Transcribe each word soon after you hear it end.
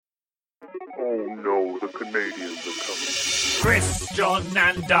Oh no, the Canadians are coming. Chris, John,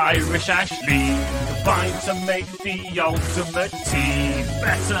 and Irish Ashley combine to make the ultimate team,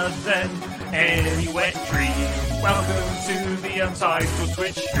 better than any wet dream. Welcome to the Untitled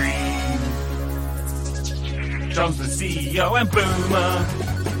Twitch stream. John's the CEO and boomer.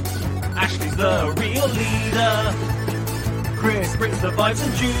 Ashley's the real leader. Chris brings the vibes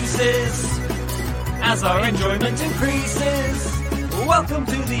and juices as our enjoyment increases. Welcome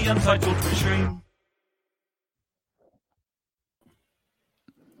to the Untitled Twitch stream.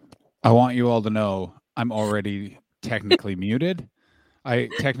 I want you all to know I'm already technically muted. I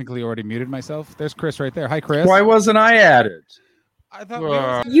technically already muted myself. There's Chris right there. Hi, Chris. Why wasn't I added? I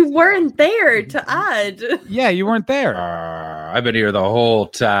thought You weren't there to add. Yeah, you weren't there. I've been here the whole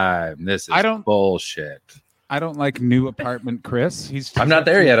time. This is bullshit. I don't like new apartment Chris. I'm not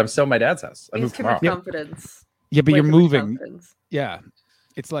there yet. I'm still at my dad's house. I moved tomorrow. Confidence. Yeah, but Way you're too much moving. confidence. Yeah.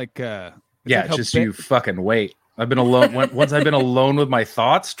 It's like Yeah, like how just you fucking wait. I've been alone. Once I've been alone with my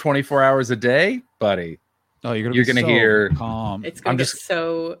thoughts 24 hours a day, buddy. Oh, you're gonna so hear calm. It's going to get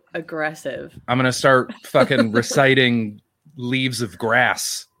so aggressive. I'm gonna start fucking reciting Leaves of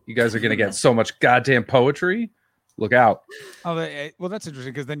Grass. You guys are gonna get so much goddamn poetry. Look out. Oh, well, that's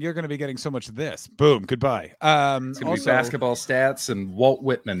interesting because then you're going to be getting so much of this. Boom. Goodbye. It's gonna be basketball stats and Walt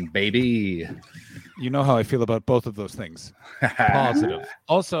Whitman, baby. You know how I feel about both of those things. Positive.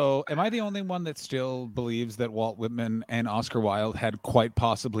 Also, am I the only one that still believes that Walt Whitman and Oscar Wilde had quite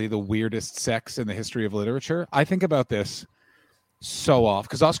possibly the weirdest sex in the history of literature? I think about this so often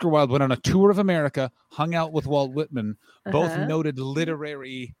because Oscar Wilde went on a tour of America, hung out with Walt Whitman, both noted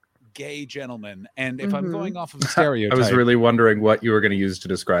literary gay gentlemen. And if I'm going off of a stereotype, I was really wondering what you were going to use to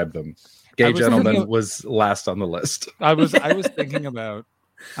describe them. Gay gentleman was last on the list. I was thinking about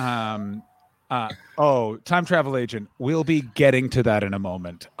time travel agent. We'll be getting to that in a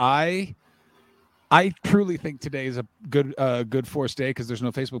moment. I truly think today is a good forced day because there's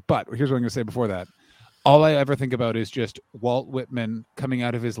no Facebook. But here's what I'm going to say before that. All I ever think about is just Walt Whitman coming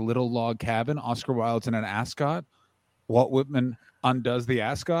out of his little log cabin. Oscar Wilde's in an ascot. Walt Whitman undoes the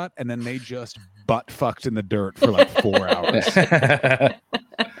ascot, and then they just butt fucked in the dirt for like 4 hours.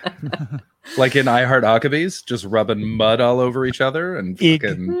 Like in I Heart Huckabees, just rubbing mud all over each other and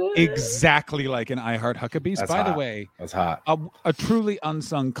fucking... exactly like in I Heart Huckabees. That's By hot. the way, that's hot. A truly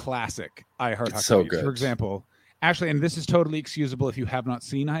unsung classic, I Heart Huckabees. So good. For example, Ashley, and this is totally excusable if you have not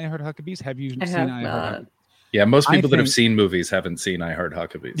seen I Heart Huckabees. Have you seen I Heart Huckabees? Yeah, most people that have seen movies haven't seen I Heart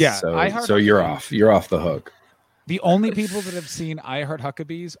Huckabees. Yeah, so you're off. You're off the hook. The only people that have seen I Heart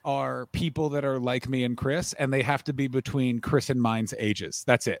Huckabees are people that are like me and Chris, and they have to be between Chris and mine's ages.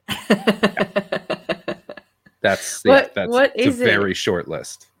 That's it. That's What a is it? very short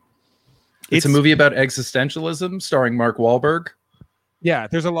list. It's a movie about existentialism starring Mark Wahlberg. Yeah,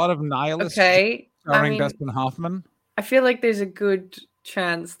 there's a lot of nihilists Okay. starring Dustin Hoffman. I feel like there's a good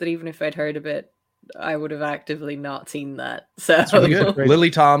chance that even if I'd heard of it, I would have actively not seen that. So It's really good. Lily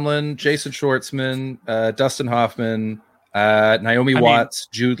Tomlin, Jason Schwartzman, Dustin Hoffman, Naomi Watts,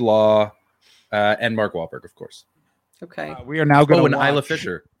 Jude Law, and Mark Wahlberg, of course. Okay. We are now going to and Isla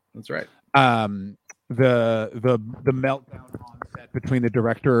Fisher. That's right. The meltdown on set between the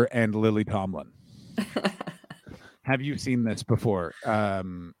director and Lily Tomlin. Have you seen this before,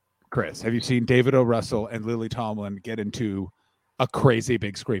 Chris? Have you seen David O. Russell and Lily Tomlin get into a crazy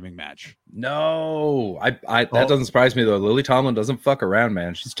big screaming match? No, that doesn't surprise me though. Lily Tomlin doesn't fuck around,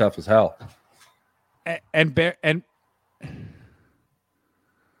 man. She's tough as hell. And bear in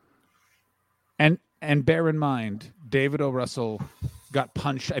mind, David O. Russell got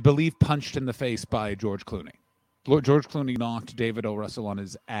punched, I believe, punched in the face by George Clooney. George Clooney knocked David O. Russell on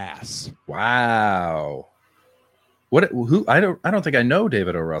his ass. Wow. Who? I don't think I know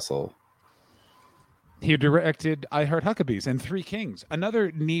David O. Russell. He directed I Heart Huckabees and Three Kings,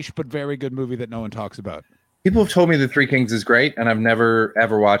 another niche but very good movie that no one talks about. People have told me The Three Kings is great, and I've never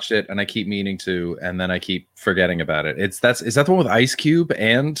ever watched it, and I keep meaning to, and then I keep forgetting about it. Is that the one with Ice Cube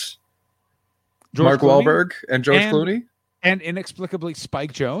and Mark Wahlberg and George Clooney? And inexplicably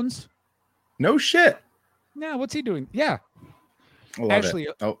Spike Jonze? No shit. No, what's he doing? Yeah. Ashley,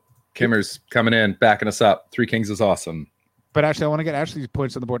 Kimmer's coming in, backing us up. Three Kings is awesome. But Ashley, I want to get Ashley's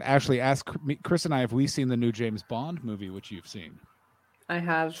points on the board. Ashley, ask Chris and I if we've seen the new James Bond movie, which you've seen. I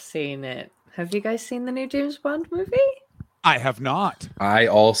have seen it. Have you guys seen the new James Bond movie? I have not. I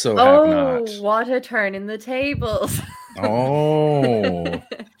also have not. Oh, what a turn in the tables. Oh.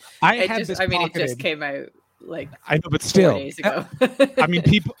 It just came out like I know, but still 4 days ago. I mean,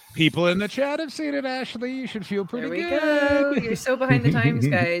 people in the chat have seen it, Ashley. You should feel pretty good. Go. You're so behind the times,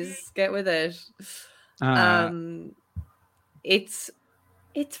 guys. Get with it. It's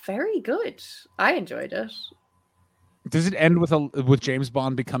It's very good. I enjoyed it. Does it end with James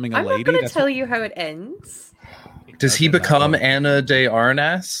Bond becoming a I'm lady? not going to That's tell what- you how it ends. Does he Okay, that become one. Anna de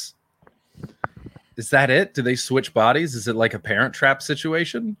Armas? Is that it? Do they switch bodies? Is it like a Parent Trap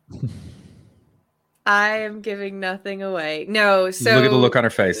situation? I am giving nothing away. No, so Look at the look on her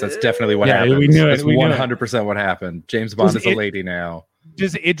face. That's definitely what Yeah, happened. we knew it, That's we knew it. 100% what happened. James Bond is a it- lady now.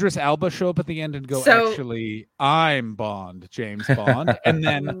 Does Idris Elba show up at the end and go, So- actually, I'm Bond, James Bond, and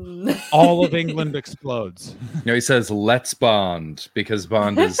then Mm. all of England explodes? No, he says, let's Bond, because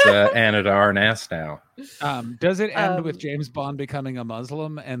Bond is Anna de Armas now. Does it end with Um, James Bond becoming a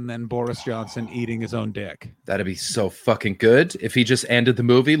Muslim and then Boris Johnson eating his own dick? That'd be so fucking good if he just ended the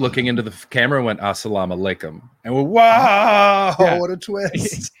movie looking into the camera and went, Assalamu alaikum. And we're, wow, Yeah. what a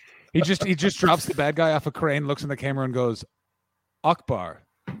twist. He just drops the bad guy off a crane, looks in the camera, and goes, Akbar,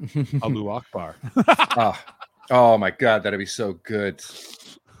 Allahu Akbar. Oh my God, that'd be so good.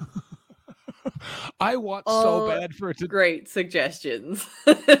 I want Oh, so bad for it to. Great suggestions.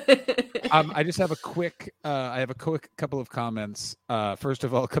 I just have a quick. I have a quick couple of comments. First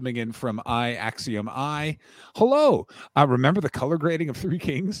of all, coming in from Axiom I. Hello. Remember the color grading of Three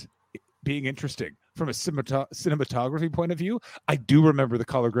Kings being interesting from a cinematography point of view. I do remember the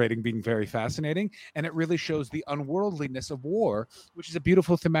color grading being very fascinating, and it really shows the unworldliness of war, which is a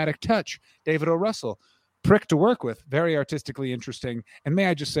beautiful thematic touch. David O. Russell. Prick to work with, very artistically interesting. And may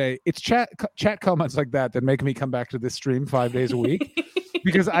I just say, it's chat comments like that make me come back to this stream 5 days a week,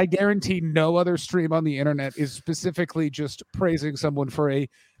 because I guarantee no other stream on the internet is specifically just praising someone for a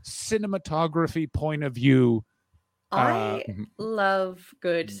cinematography point of view. I love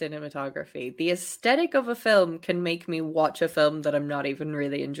good cinematography. The aesthetic of a film can make me watch a film that I'm not even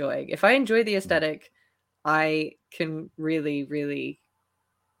really enjoying. If I enjoy the aesthetic, I can really, really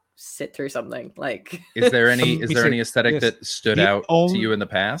sit through something. Like, Is there any Let me say aesthetic this. that stood The out only- to you in the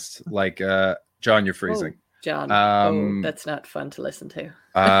past? Like, John, you're freezing. John, that's not fun to listen to.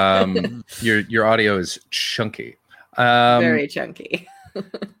 Your audio is chunky. Very chunky.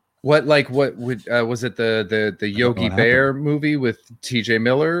 What would was it the Yogi what Bear movie with TJ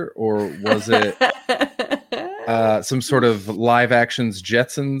Miller, or was it some sort of live actions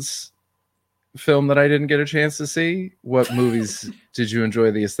Jetsons film that I didn't get a chance to see? What movies did you enjoy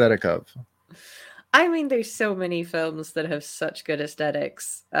the aesthetic of? I mean, there's so many films that have such good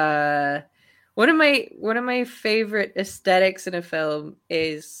aesthetics. One of my favorite aesthetics in a film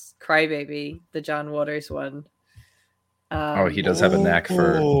is Crybaby, the John Waters one. He does have a knack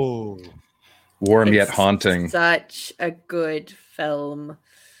for Oh. warm yet It's haunting. Such a good film.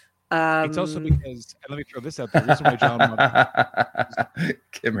 It's also because, and let me throw this out there. The reason why John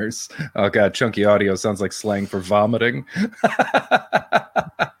Kimmers. Oh god, chunky audio sounds like slang for vomiting.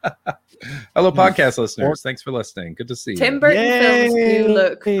 Hello, podcast listeners. Thanks for listening. Good to see Tim you. Burton films do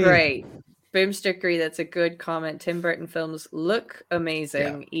look Yay! great. Boomstickery, that's a good comment. Tim Burton films look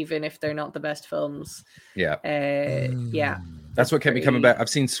amazing, even if they're not the best films. Yeah. Yeah. That's what kept me coming back. I've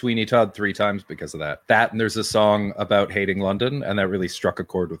seen Sweeney Todd 3 times because of that. That, and there's a song about hating London, and that really struck a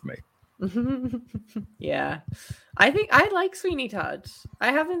chord with me. Yeah. I think I like Sweeney Todd.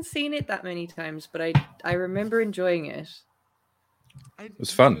 I haven't seen it that many times, but I remember enjoying it. It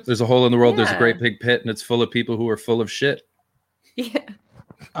was fun. There's a hole in the world. There's a Yeah. great big pit, and it's full of people who are full of shit. Yeah.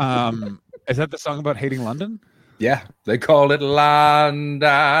 Is that the song about hating London? Yeah, they call it London.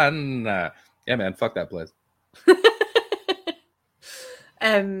 Yeah, man, fuck that place.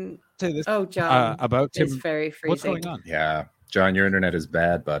 Say this Oh, John about Tim. is very freezing. What's going on? Yeah, John, your internet is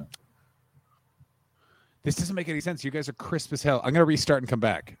bad, bud. This doesn't make any sense. You guys are crisp as hell. I'm gonna restart and come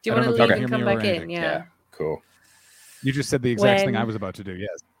back. Do you I want don't to know leave if you and can hear come me or back in? anything. Yeah. Cool. You just said the exact thing I When- was about to do.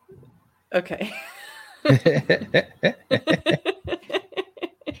 Yes. Okay.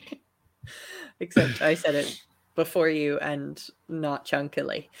 Except I said it before you and not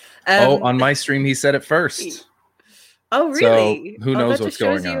chunkily. On my stream, he said it first. Oh, So, really? who knows that what's just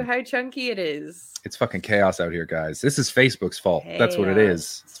shows going you on. how chunky it is. It's fucking chaos out here, guys. This is Facebook's fault. That's what it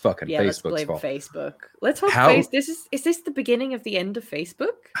is. It's fucking Yeah, let's Facebook's blame fault. Facebook. Let's hope How- is this the beginning of the end of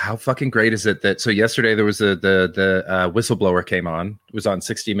Facebook? How fucking great is it that yesterday there was the whistleblower came on. It was on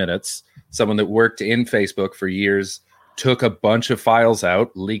 60 Minutes. Someone that worked in Facebook for years took a bunch of files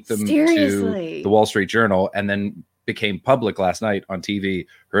out, leaked them Seriously? to the Wall Street Journal, and then became public last night on TV.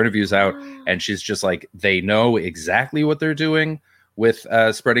 Her interview's out, and she's just like, they know exactly what they're doing with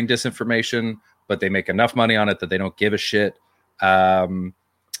spreading disinformation, but they make enough money on it that they don't give a shit. They've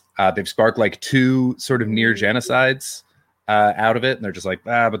sparked like 2 sort of near genocides out of it, and they're just like,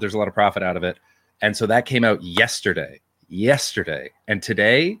 but there's a lot of profit out of it. And so that came out yesterday, and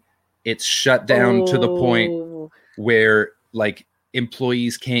today it's shut down to the point Oh. where like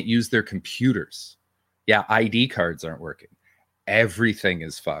employees can't use their computers. Yeah, ID cards aren't working. Everything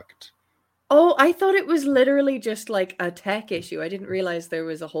is fucked. Oh, I thought it was literally just like a tech issue. I didn't realize there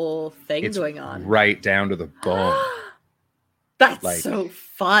was a whole thing going on. Right down to the bone. That's Like, so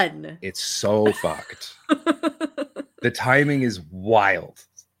fun. It's so fucked. The timing is wild.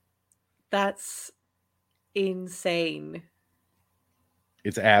 That's insane.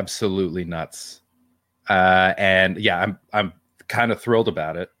 It's absolutely nuts. And yeah, I'm kind of thrilled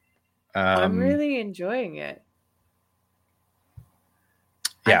about it. I'm really enjoying it.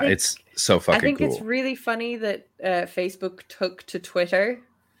 Yeah, it's so fucking cool. I think it's really funny that Facebook took to Twitter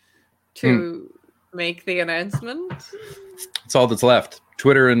to make the announcement. It's all that's left.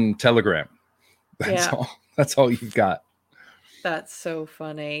 Twitter and Telegram. Yeah. That's all you've got. That's so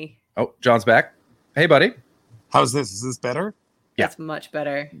funny. Oh, John's back. Hey, buddy. How's this? Is this better? Yeah. That's much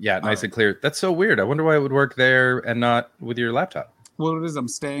better. Yeah, nice and clear. That's so weird. I wonder why it would work there and not with your laptop. Well, it is. I'm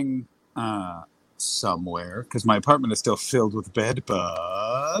staying somewhere because my apartment is still filled with bed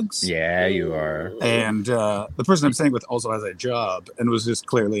bugs. Yeah, you are. And the person I'm staying with also has a job and was just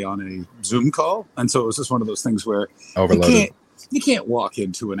clearly on a Zoom call. And so it was just one of those things where overloaded. You can't walk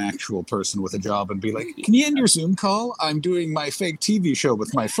into an actual person with a job and be like, can you end your Zoom call? I'm doing my fake TV show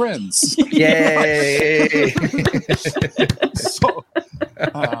with my friends. Yay!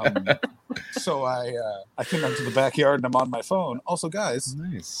 So I came out to the backyard and I'm on my phone. Also, guys,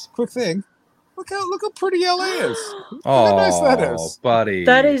 Nice. quick thing. Look how pretty LA is. Look Oh, how nice that is. buddy.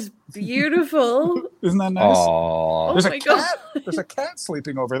 That is beautiful. Isn't that nice? Oh, There's my a God. cat. There's a cat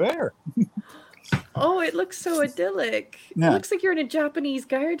sleeping over there. Oh, it looks so idyllic. Yeah. It looks like you're in a Japanese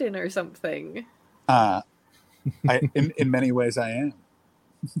garden or something. In many ways I am.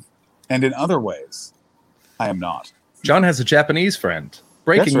 And in other ways, I am not. John has a Japanese friend.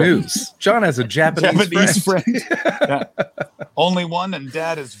 Breaking That's right. news. John has a Japanese friend. Yeah. Only one, and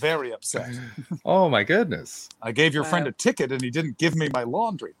Dad is very upset. Oh my goodness. I gave your friend a ticket, and he didn't give me my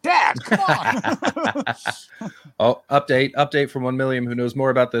laundry. Dad, come on! Oh, update from 1 million who knows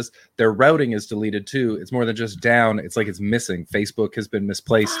more about this. Their routing is deleted too. It's more than just down. It's like it's missing. Facebook has been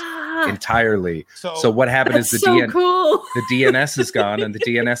misplaced entirely. So what happened is That's the cool. the DNS is gone, and the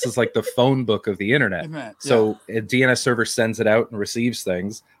DNS is like the phone book of the internet. Isn't it? So a DNS server sends it out and receives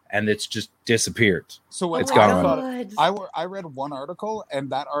things, and it's just disappeared. So what It's I gone. thought- I read one article, and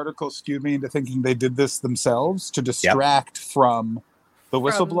that article skewed me into thinking they did this themselves to distract from the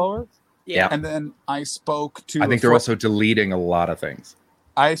whistleblower. Yeah. And then I spoke to I think they're also deleting a lot of things.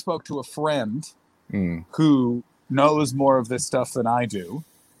 I spoke to a friend who knows more of this stuff than I do.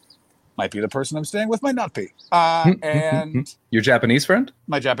 Might be the person I'm staying with, might not be. And Your Japanese friend?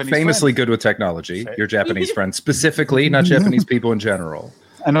 my Japanese Famously friend. good with technology. Your Japanese friend specifically, not Japanese people in general.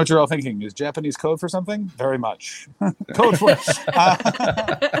 I know what you're all thinking. Is Japanese code for something? Very much. Code for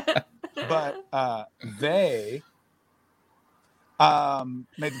but they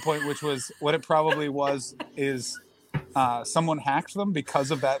made the point, which was what it probably was, is someone hacked them because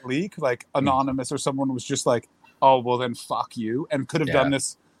of that leak, like anonymous, or someone was just like, oh, well then fuck you, and could have done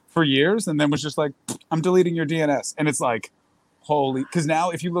this for years, and then was just like, I'm deleting your DNS. And it's like, holy, because now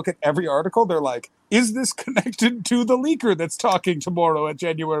if you look at every article, they're like, is this connected to the leaker that's talking tomorrow at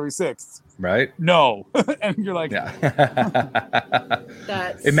January 6th? Right? No. And you're like,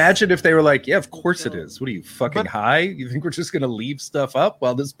 Imagine if they were like, yeah, of course it is. What are you, fucking high? You think we're just going to leave stuff up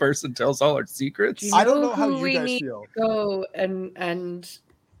while this person tells all our secrets? I don't know how who you guys need feel. to go and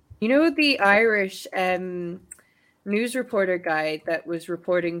you know the Irish news reporter guy that was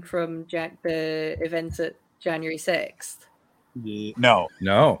reporting from the events at January 6th? No.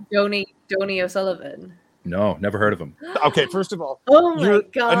 Donny O'Sullivan. No, never heard of him. Okay, first of all, oh my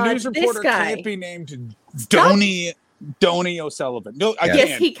God, a news reporter this guy can't be named Donny O'Sullivan. No, I yes,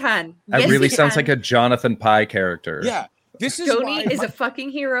 can't. he can. That Yes, really he sounds can. like a Jonathan Pye character. Yeah, this is Donny why is a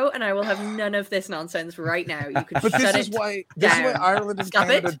fucking hero, and I will have none of this nonsense right now. You could But shut this is it why down. Ireland and Stop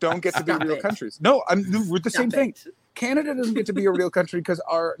Canada it. don't get to be Stop real it. countries. No, we're the same Stop thing. it. Canada doesn't get to be a real country because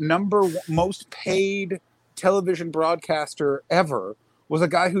our most paid television broadcaster ever was a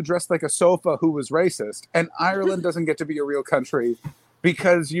guy who dressed like a sofa who was racist. And Ireland doesn't get to be a real country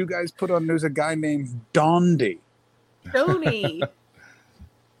because you guys put on news a guy named Dondi. Donny.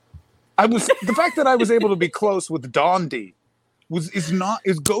 The fact that I was able to be close with Dondi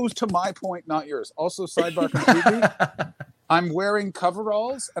goes to my point, not yours. Also, sidebar completely. I'm wearing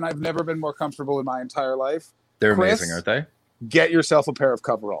coveralls, and I've never been more comfortable in my entire life. They're Chris, amazing, aren't they? Get yourself a pair of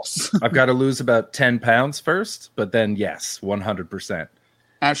coveralls. I've got to lose about 10 pounds first, but then yes, 100%.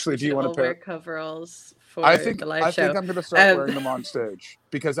 Ashley, do you want a wear pair? coveralls for I think the live show? I'm going to start wearing them on stage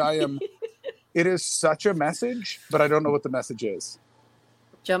because I am It is such a message, but I don't know what the message is.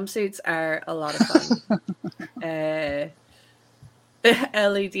 Jumpsuits are a lot of fun.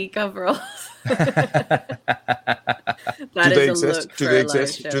 LED coveralls. Do they exist? Do they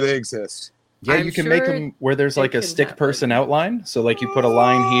exist? Do they exist? Yeah, you can make them where there's like a stick person outline. So like you put a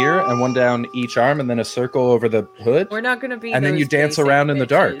line here and one down each arm and then a circle over the hood. We're not going to be. And then you dance around in the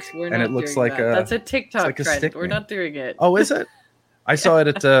dark, and it looks like that's a TikTok trend. We're not doing it. Oh, is it? I saw it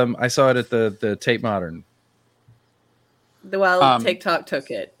at the Tate Modern. Well, TikTok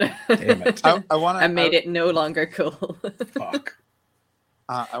took it. Damn it. I made it no longer cool. Fuck.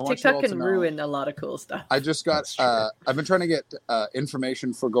 TikTok can ruin a lot of cool stuff. I just got. I've been trying to get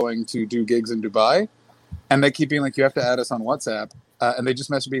information for going to do gigs in Dubai, and they keep being like, "You have to add us on WhatsApp," and they just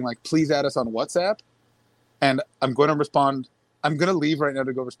message being like, "Please add us on WhatsApp." And I'm going to respond. I'm going to leave right now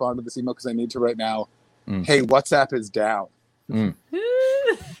to go respond to this email because I need to right now. Hey, WhatsApp is down.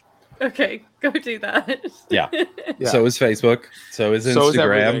 Okay, go do that. Yeah. So is Facebook. So is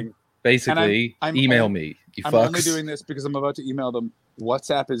Instagram. Is basically, email me. I'm only doing this because I'm about to email them.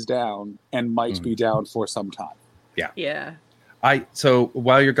 WhatsApp is down and might be down for some time. Yeah. So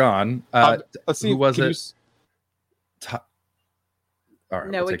while you're gone, let's see. Who was it? All right,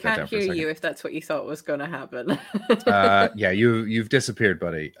 no, we can't hear you if that's what you thought was going to happen. Yeah, you've disappeared,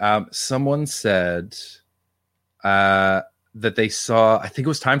 buddy. Someone said that they saw. I think it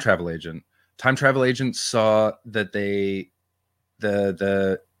was Time Travel Agent. Time Travel Agent saw that the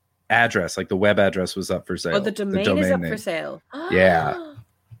address, like the web address, was up for sale. Oh, the domain is up for sale. Yeah.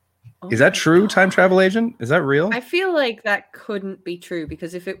 Is that true, Time Travel Agent? Is that real? I feel like that couldn't be true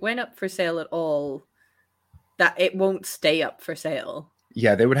because if it went up for sale at all, that it won't stay up for sale.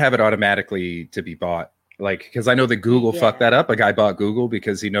 Yeah, they would have it automatically to be bought. Like, because I know that Google fucked that up. A guy bought Google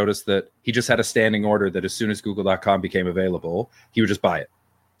because he noticed that he just had a standing order that as soon as Google.com became available, he would just buy it.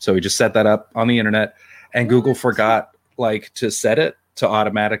 So he just set that up on the internet, and Google forgot to set it to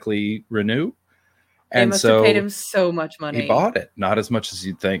automatically renew. They must have paid him so much money. He bought it, not as much as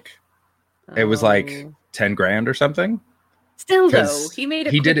you'd think. It was like $10,000 or something. Still though, he made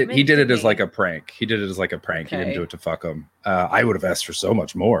it. He did it as like a prank. He did it as like a prank. Okay. He didn't do it to fuck him. I would have asked for so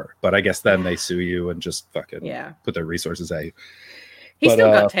much more, but I guess then they sue you and just fucking put their resources at you. He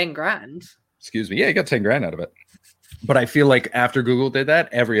still got $10,000. Excuse me. Yeah, he got $10,000 out of it. But I feel like after Google did that,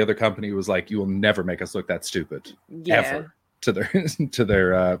 every other company was like, "You will never make us look that stupid ever." To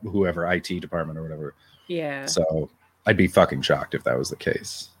their whoever IT department or whatever. Yeah. So I'd be fucking shocked if that was the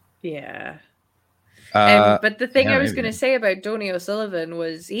case. Yeah. But the thing I was going to say about Donny O'Sullivan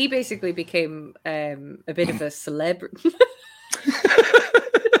was he basically became a bit of a celebrity.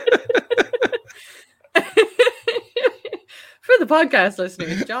 For the podcast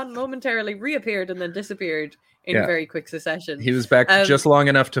listeners, John momentarily reappeared and then disappeared in very quick succession. He was back just long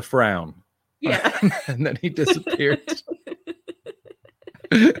enough to frown. Yeah. And then he disappeared.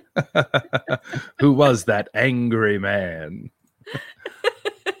 Who was that angry man?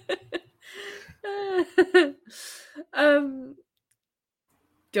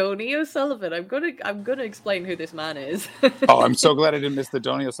 Donny O'Sullivan. I'm gonna explain who this man is. Oh, I'm so glad I didn't miss the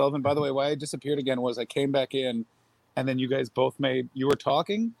Donny O'Sullivan. By the way, why I disappeared again was I came back in, and then you guys both you were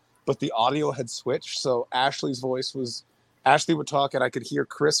talking, but the audio had switched. So Ashley would talk, and I could hear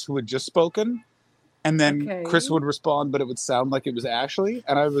Chris, who had just spoken, and then Chris would respond, but it would sound like it was Ashley,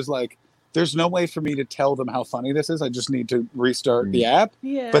 and I was like, "There's no way for me to tell them how funny this is. I just need to restart the app."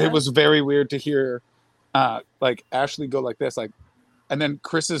 Yeah. But it was very weird to hear, like Ashley go like this, like, and then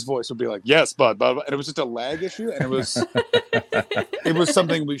Chris's voice would be like, "Yes, bud," and it was just a lag issue, and it was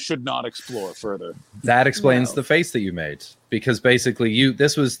something we should not explore further. That explains the face that you made, because basically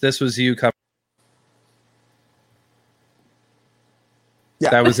this was you coming. Yeah,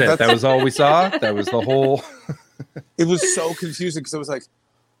 that was it. That was all we saw. That was the whole. It was so confusing because I was like,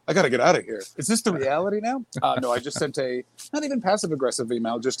 I got to get out of here. Is this the reality now? No, I just sent not even passive aggressive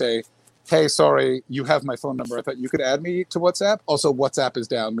email, just hey, sorry, you have my phone number. I thought you could add me to WhatsApp. Also, WhatsApp is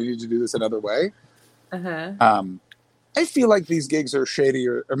down. We need to do this another way. I feel like these gigs are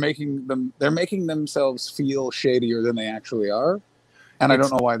shadier, they're making themselves feel shadier than they actually are. And I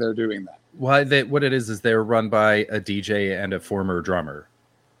don't know why they're doing that. What it is they're run by a DJ and a former drummer.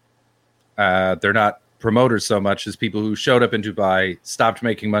 They're not promoters so much as people who showed up in Dubai, stopped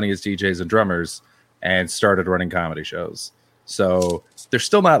making money as DJs and drummers, and started running comedy shows. So they're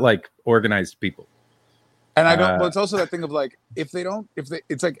still not like organized people. And I don't. But it's also that thing of like, if I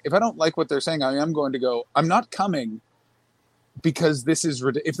don't like what they're saying, I am going to go. I'm not coming because this is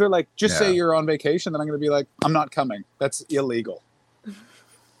ridiculous. If they're like, just say you're on vacation, then I'm going to be like, I'm not coming. That's illegal.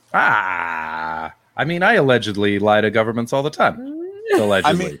 I mean, I allegedly lie to governments all the time.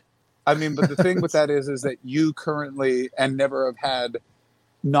 Allegedly. I mean, but the thing with that is that you currently and never have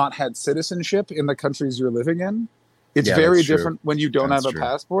not had citizenship in the countries you're living in. It's very different when you don't have a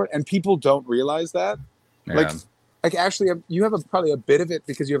passport, and people don't realize that. Yeah. Like actually, you have probably a bit of it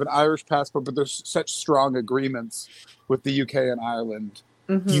because you have an Irish passport, but there's such strong agreements with the UK and Ireland.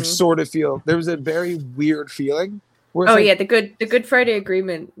 Mm-hmm. You sort of feel there's a very weird feeling. The Good Friday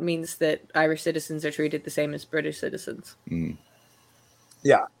Agreement means that Irish citizens are treated the same as British citizens. Mm.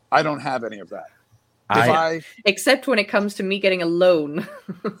 Yeah, I don't have any of that. Except when it comes to me getting a loan.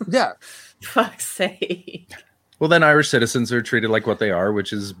 Yeah. Fuck's sake. Well, then Irish citizens are treated like what they are,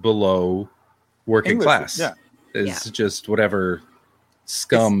 which is below working English, class. Yeah. It's just whatever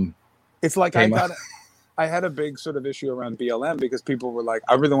scum. It's like I had a big sort of issue around BLM because people were like,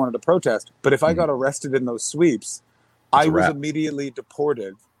 I really wanted to protest, but if I got arrested in those sweeps, I was immediately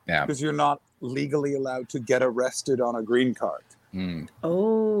deported because you're not legally allowed to get arrested on a green card. Mm.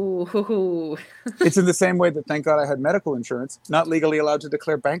 Oh. It's in the same way that, thank God I had medical insurance, not legally allowed to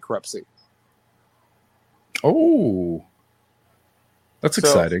declare bankruptcy. Oh, that's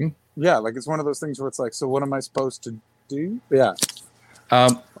exciting. Yeah, like it's one of those things where it's like, so what am I supposed to do? Yeah.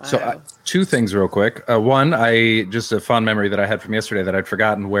 So two things real quick. One, just a fond memory that I had from yesterday that I'd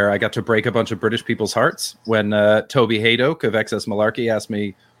forgotten, where I got to break a bunch of British people's hearts when Toby Haydock of XS Malarkey asked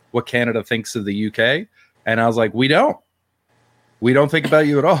me what Canada thinks of the UK. And I was like, we don't think about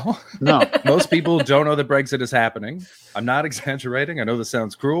you at all. No. Most people don't know that Brexit is happening. I'm not exaggerating. I know this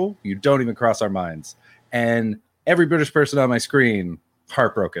sounds cruel. You don't even cross our minds. And every British person on my screen,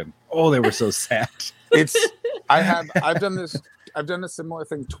 heartbroken. Oh, they were so sad. I've done a similar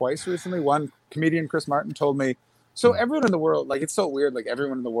thing twice recently. One, comedian Chris Martin told me, so everyone in the world, like, it's so weird, like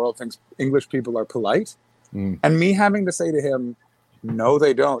everyone in the world thinks English people are polite. And me having to say to him, no,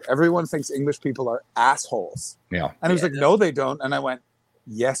 they don't. Everyone thinks English people are assholes. Yeah. And he was like, no, they don't. And I went,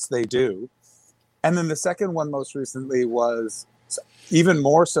 yes, they do. And then the second one most recently was even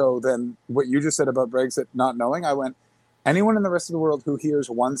more so than what you just said about Brexit not knowing. I went, anyone in the rest of the world who hears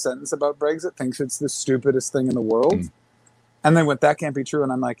one sentence about Brexit thinks it's the stupidest thing in the world. And then went, that can't be true.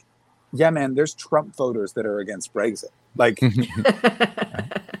 And I'm like, yeah, man, there's Trump voters that are against Brexit. Like,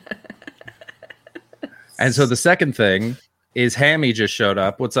 and so the second thing is Hammy just showed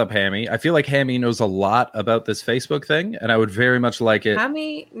up. What's up, Hammy? I feel like Hammy knows a lot about this Facebook thing, and I would very much like it.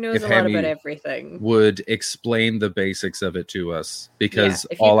 Hammy knows a lot about everything. Would explain the basics of it to us, because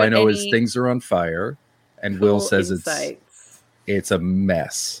all I know is things are on fire, and Will says it's a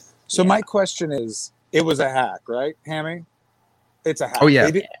mess. So my question is, it was a hack, right, Hammy? It's a hack. Oh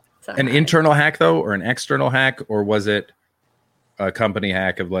yeah, an internal hack though, or an external hack, or was it a company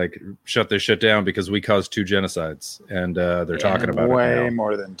hack of like, shut this shit down because we caused 2 genocides, and they're talking about way it now.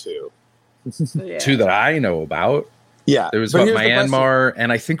 More than 2. 2 that I know about. Yeah, there was Myanmar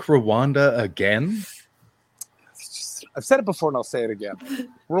and I think Rwanda again. I've said it before and I'll say it again.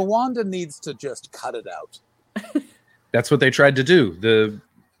 Rwanda needs to just cut it out. That's what they tried to do.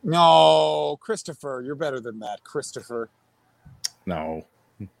 No, Christopher, you're better than that, Christopher. No.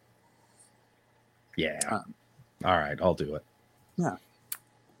 Yeah. All right, I'll do it. Yeah.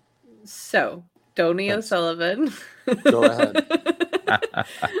 So, Donny O'Sullivan. Go ahead.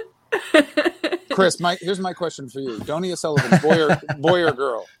 Chris, here's my question for you. Donny O'Sullivan, boy or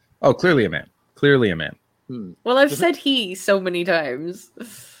girl? Oh, clearly a man. Clearly a man. Well, I've said he so many times.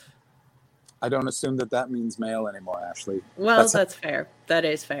 I don't assume that means male anymore, Ashley. Well, that's fair. That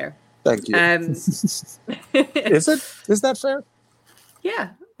is fair. Thank you. Is it? Is that fair?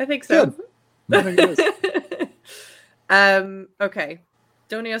 Yeah, I think so. Good. I think it is. Okay.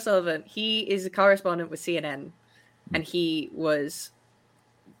 Donny O'Sullivan, he is a correspondent with CNN, and he was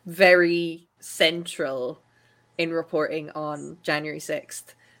very central in reporting on January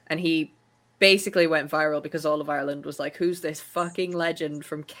 6th. And he basically went viral because all of Ireland was like, who's this fucking legend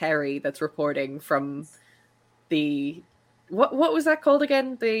from Kerry that's reporting from the... What was that called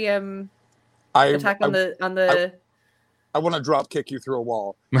again? The attack on the... I want to drop kick you through a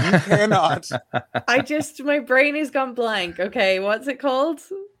wall. You cannot. My brain has gone blank. Okay, what's it called?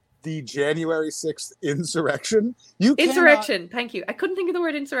 The January 6th insurrection. Insurrection. Thank you. I couldn't think of the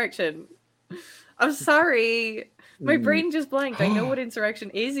word insurrection. I'm sorry. My brain just blanked. I know what insurrection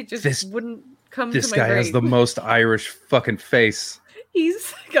is. It just wouldn't come to my brain. This guy has the most Irish fucking face.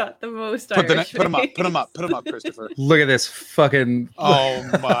 He's got the most Irish face. Put him up, Christopher. Look at this fucking... Oh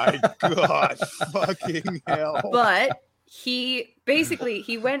my God. Fucking hell. But... He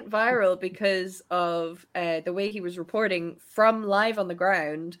went viral because of the way he was reporting from live on the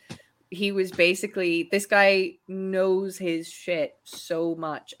ground. He was basically, this guy knows his shit so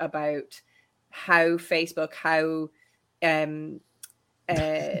much about how Facebook, how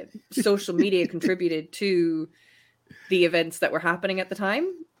social media contributed to the events that were happening at the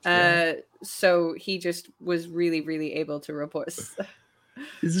time. So he just was really, really able to report.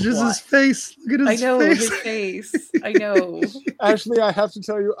 It's just his face. Look at his face. I know. Ashley, I have to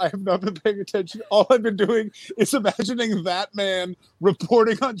tell you, I have not been paying attention. All I've been doing is imagining that man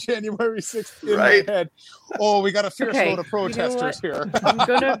reporting on January 6th in my head. Oh, we got a fierce load of protesters here. I'm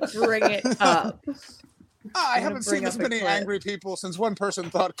going to bring it up. I haven't seen this many angry people since one person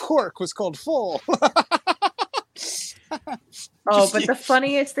thought Cork was called full. But the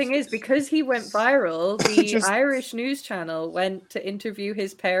funniest thing is, because he went viral, the Irish news channel went to interview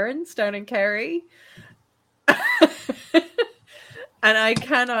his parents down in Kerry. And I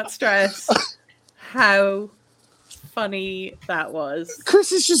cannot stress how funny that was.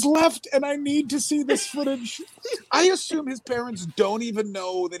 Chris has just left, and I need to see this footage. I assume his parents don't even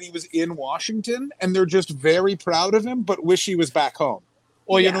know that he was in Washington, and they're just very proud of him, but wish he was back home.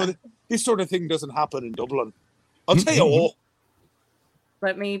 Or, you know, this sort of thing doesn't happen in Dublin. I'll tell you all.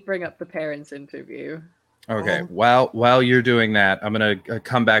 Let me bring up the parents' interview. Okay, while you're doing that, I'm going to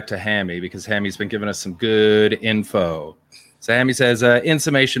come back to Hammy, because Hammy's been giving us some good info. So Hammy says, in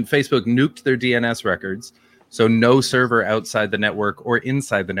summation, Facebook nuked their DNS records, so no server outside the network or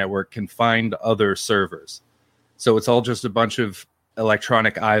inside the network can find other servers. So it's all just a bunch of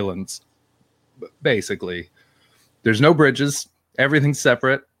electronic islands, basically. There's no bridges. Everything's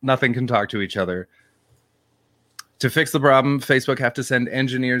separate. Nothing can talk to each other. To fix the problem, Facebook have to send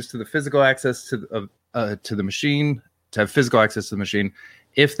engineers to the physical access to the machine, to have physical access to the machine.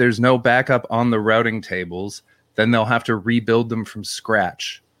 If there's no backup on the routing tables, then they'll have to rebuild them from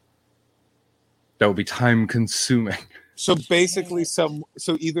scratch. That would be time consuming. So basically, so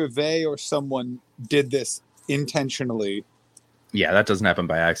either they or someone did this intentionally. Yeah, that doesn't happen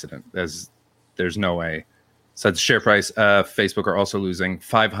by accident. There's no way. So the share price, Facebook are also losing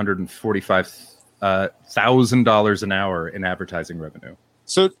 $545,000 an hour in advertising revenue.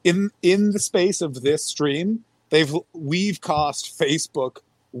 So in the space of this stream, we've cost Facebook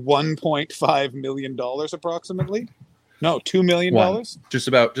 $1.5 million approximately. No, $2 million. Just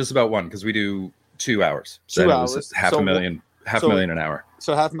about one, because we do 2 hours. So 2 hours. Half a million an hour.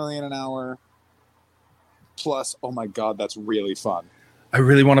 So $500,000 an hour plus. Oh my God, that's really fun. I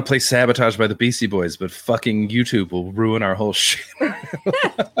really want to play Sabotage by the Beastie Boys, but fucking YouTube will ruin our whole shit.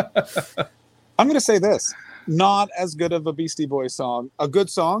 I'm going to say this. Not as good of a Beastie Boys song. A good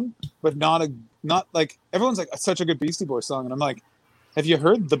song, but not like, everyone's like, such a good Beastie Boys song. And I'm like, have you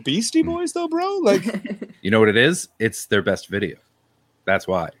heard the Beastie Boys though, bro? Like, you know what it is? It's their best video. That's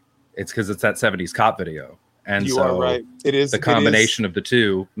why. It's because it's that 70s cop video. And you are right. It is the combination of the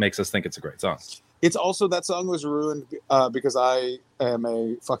two makes us think it's a great song. It's also, that song was ruined because I am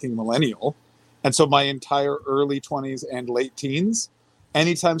a fucking millennial. And so my entire early 20s and late teens,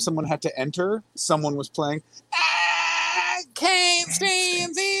 anytime someone had to enter, someone was playing, I can't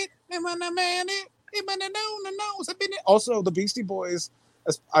stand it. Also, the Beastie Boys,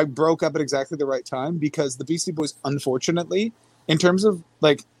 I broke up at exactly the right time, because the Beastie Boys, unfortunately, in terms of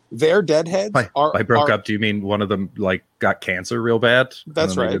like their deadheads, by broke up, do you mean one of them like got cancer real bad?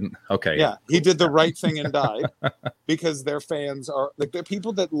 That's right. Okay. Yeah, he did the right thing and died, because their fans are like, the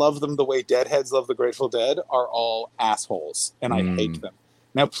people that love them the way Deadheads love the Grateful Dead are all assholes, and I hate them.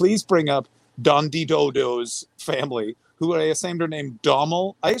 Now, please bring up Don Dodo's family, who I assumed are named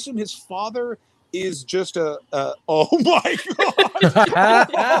Dommel. I assume his father is just oh my God.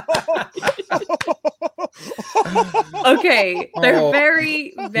 Okay, they're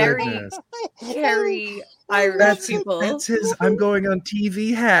very, very Kerry Irish people. That's his I'm going on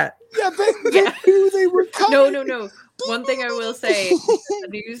TV hat. Yeah, they knew they were coming. No. One thing I will say,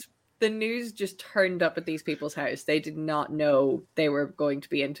 the news just turned up at these people's house. They did not know they were going to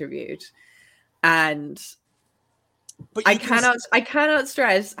be interviewed. And I cannot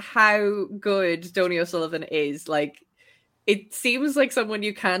stress how good Donny O'Sullivan is. Like, it seems like someone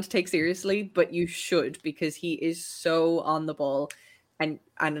you can't take seriously, but you should, because he is so on the ball, and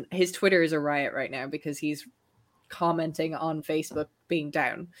his Twitter is a riot right now because he's commenting on Facebook being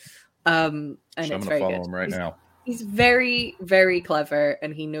down. And so it's I'm very follow good. him right now. He's very, very clever,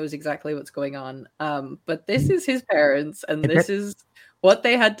 and he knows exactly what's going on. But this is his parents, and this is what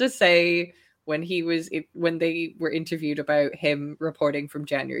they had to say when they were interviewed about him reporting from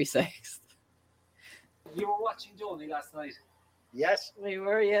January 6th. You were watching Donny last night? Yes, we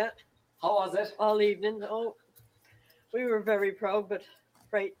were, yeah. How was it? All evening. Oh, we were very proud, but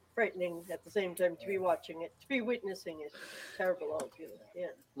frightening at the same time to be watching it, to be witnessing it. Terrible altogether, yeah.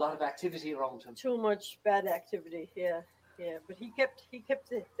 A lot of activity around him. Too much bad activity, yeah. But he kept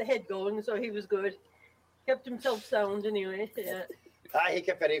the head going, so he was good. Kept himself sound anyway, yeah. He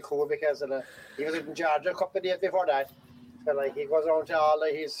kept very cool because he was in Georgia a couple of days before that. So like he goes around to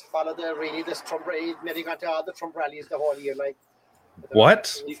he's followed this Trump. He's gone to all the Trump rallies the whole year. Like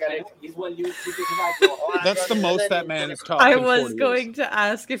what? He's well used to That's the most that man has talked. I was going to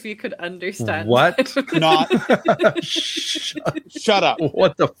ask if you could understand. What? Not. Shut up.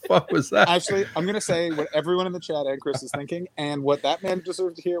 What the fuck was that? Actually, I'm going to say what everyone in the chat and Chris is thinking, and what that man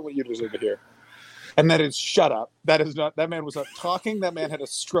deserves to hear, what you deserve to hear. And that is shut up. That is not. That man was not talking. That man had a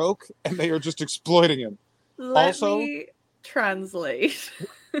stroke, and they are just exploiting him. Let me translate.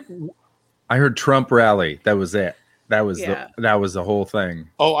 I heard Trump rally. That was it. That was the whole thing.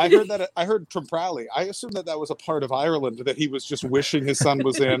 Oh, I heard that. I heard Trump rally. I assumed that was a part of Ireland that he was just wishing his son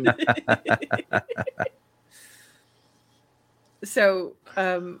was in. So,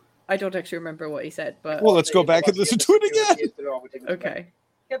 I don't actually remember what he said, but well, let's go back and listen to it again. Okay.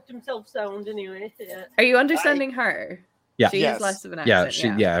 Kept himself sound anyway. Yeah. Are you understanding her? Yeah. She has less of an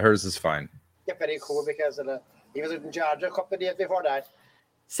accent. Hers is fine. Yeah, very cool because he was in Georgia a couple of days before that.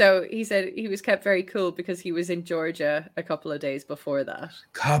 So he said he was kept very cool because he was in Georgia a couple of days before that.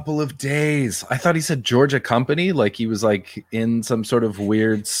 Couple of days. I thought he said Georgia Company, like he was like in some sort of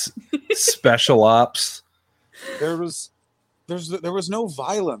weird special ops. There was no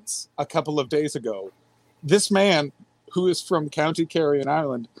violence a couple of days ago. This man, who is from County Kerry in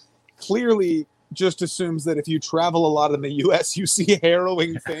Ireland, clearly just assumes that if you travel a lot in the U.S., you see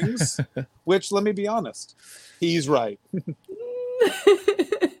harrowing things, which, let me be honest, he's right.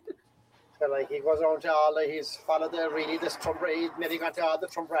 So like he goes around to he's followed this Trump. He's gone to all the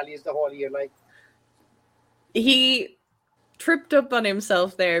Trump rallies the whole year. Like he tripped up on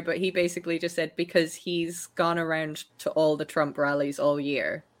himself there, but he basically just said because he's gone around to all the Trump rallies all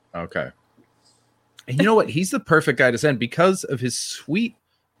year. Okay. And you know what? He's the perfect guy to send because of his sweet,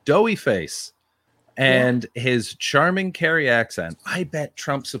 doughy face and his charming Kerry accent. I bet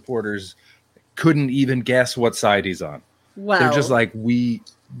Trump supporters couldn't even guess what side he's on. Well, they're just like,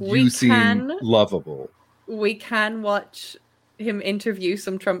 you seem lovable. We can watch him interview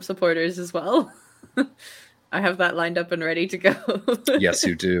some Trump supporters as well. I have that lined up and ready to go. Yes,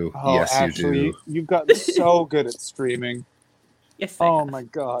 you do. Oh, yes, Ashley, you do. You've gotten so good at streaming. Yes. My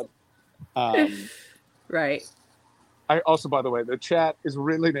God. Right. I also, by the way, the chat is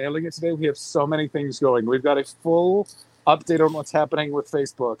really nailing it today. We have so many things going. We've got a full update on what's happening with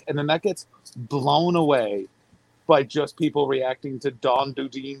Facebook, and then that gets blown away by just people reacting to Don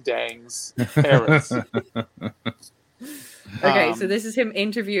Dudine Dang's parents. Okay, so this is him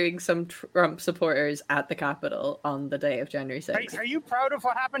interviewing some Trump supporters at the Capitol on the day of January 6th. Hey, are you proud of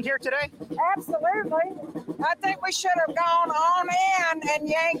what happened here today? Absolutely. I think we should have gone on in and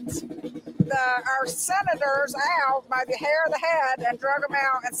yanked our senators out by the hair of the head and drug them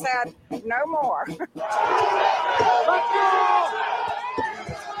out and said, no more.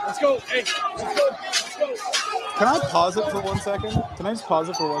 Let's go. Hey, let's go. Can I pause it for 1 second? Can I just pause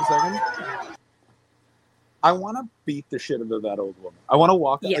it for 1 second? I want to beat the shit out of that old woman. I want to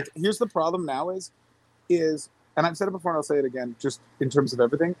walk. Yeah. Like, here's the problem now is, and I've said it before and I'll say it again, just in terms of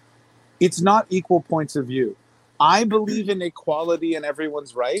everything, it's not equal points of view. I believe in equality and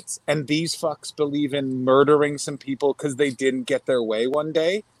everyone's rights, and these fucks believe in murdering some people because they didn't get their way one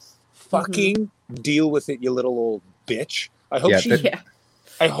day. Fucking deal with it, you little old bitch. I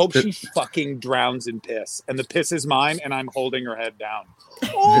hope she fucking drowns in piss, and the piss is mine, and I'm holding her head down.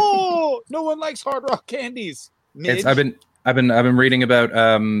 Oh, no one likes Hard Rock candies. I've been reading about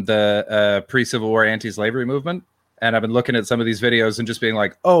the pre-Civil War anti-slavery movement, and I've been looking at some of these videos and just being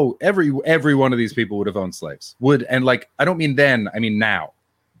like, oh, every one of these people would have owned slaves. And like, I don't mean then, I mean now.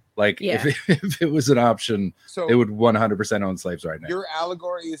 Like, if it was an option, it would 100% own slaves right now. Your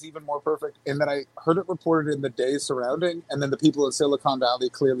allegory is even more perfect in that I heard it reported in the days surrounding, and then the people in Silicon Valley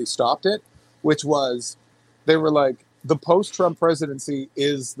clearly stopped it, which was, they were like, the post-Trump presidency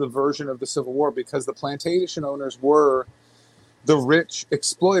is the version of the Civil War because the plantation owners were the rich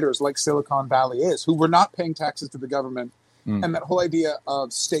exploiters like Silicon Valley is, who were not paying taxes to the government. And that whole idea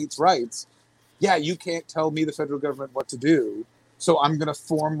of states' rights, you can't tell me, the federal government, what to do, so I'm going to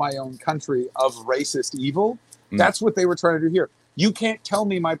form my own country of racist evil. That's what they were trying to do here. You can't tell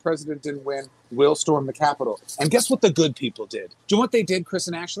me my president didn't win. We'll storm the Capitol. And guess what the good people did? Do you know what they did, Chris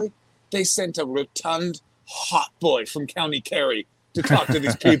and Ashley? They sent a rotund hot boy from County Kerry to talk to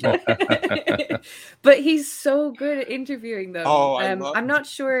these people. But he's so good at interviewing them. I'm not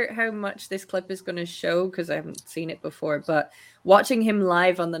sure how much this clip is going to show because I haven't seen it before, but watching him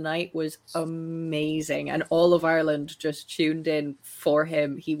live on the night was amazing, and all of Ireland just tuned in for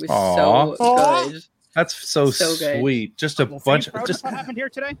him. He was so good. That's so good. sweet. Just a bunch of just what happened here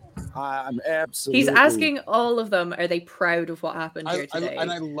today. I'm absolutely. He's asking all of them, are they proud of what happened here today?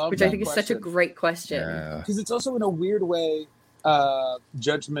 And I love which that I think is such a great question. Because it's also in a weird way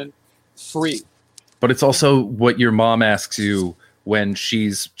judgment free. But it's also what your mom asks you when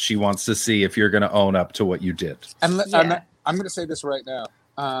she wants to see if you're going to own up to what you did. And I'm going to say this right now.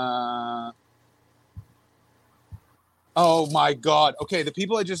 Oh my God. Okay, the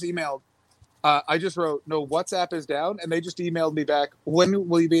people I just emailed, I just wrote, no, WhatsApp is down, and they just emailed me back, when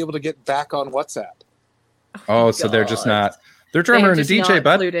will you be able to get back on WhatsApp? Oh, so they're just not, they're drummer and a DJ,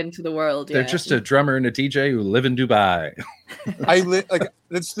 bud. Into the world, They're just a drummer and a DJ who live in Dubai.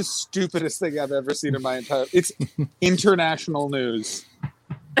 That's the stupidest thing I've ever seen in my entire, it's international news.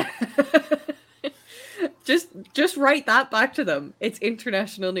 Just write that back to them. It's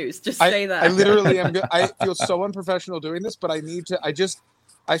international news. Just say that. I literally am. I feel so unprofessional doing this, but I need to.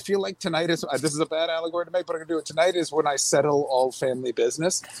 I feel like tonight is. This is a bad allegory to make, but I'm gonna do it. Tonight is when I settle all family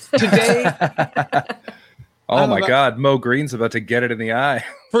business. Today. Oh my God, Mo Green's about to get it in the eye.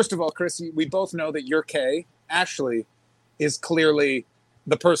 First of all, Chris, we both know that you're Kay. Ashley is clearly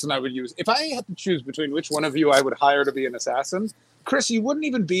the person I would use if I had to choose between which one of you I would hire to be an assassin. Chris, you wouldn't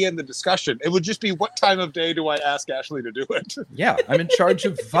even be in the discussion. It would just be, what time of day do I ask Ashley to do it? Yeah, I'm in charge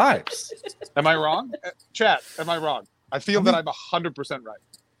of vibes. Am I wrong? Chat, am I wrong? I feel that I'm 100% right.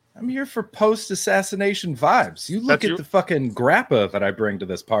 I'm here for post-assassination vibes. You look at the fucking grappa that I bring to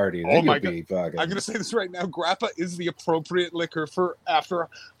this party. Oh my God. I'm going to say this right now. Grappa is the appropriate liquor for after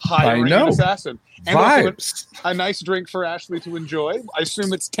hiring an assassin. And vibes. Also a nice drink for Ashley to enjoy. I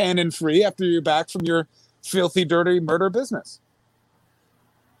assume it's tannin-free after you're back from your filthy, dirty murder business.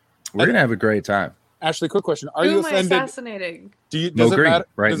 We're going to have a great time. Ashley, quick question. Are you offended? Assassinating? Mo Green,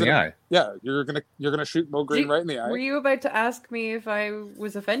 right in the eye. Yeah, you're gonna shoot Mo Green right in the eye. Were you about to ask me if I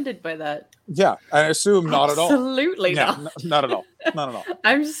was offended by that? Yeah, I assume not at all. Absolutely not. Not at all. Not at all.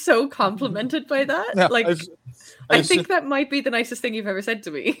 I'm so complimented by that. Yeah, like, I think that might be the nicest thing you've ever said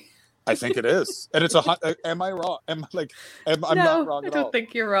to me. I think it is, and it's am I wrong? I'm not wrong at all. I don't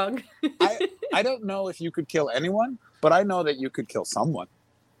think you're wrong. I don't know if you could kill anyone, but I know that you could kill someone.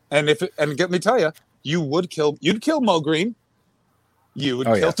 And let me tell you, you'd kill Mo Green. You would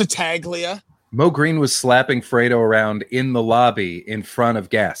kill Tattaglia. Mo Green was slapping Fredo around in the lobby in front of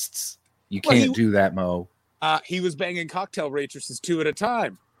guests. You can't do that, Mo. He was banging cocktail waitresses 2 at a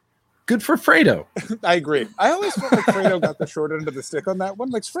time. Good for Fredo. I agree. I always felt like Fredo got the short end of the stick on that one.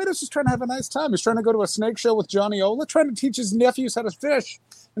 Like, Fredo's just trying to have a nice time. He's trying to go to a snake show with Johnny Ola, trying to teach his nephews how to fish.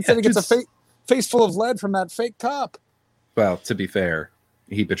 Instead, he gets a face full of lead from that fake cop. Well, to be fair,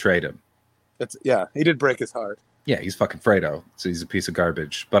 he betrayed him. He did break his heart. Yeah, he's fucking Fredo, so he's a piece of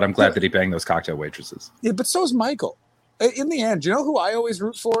garbage. But I'm glad that he banged those cocktail waitresses. Yeah, but so is Michael. In the end, do you know who I always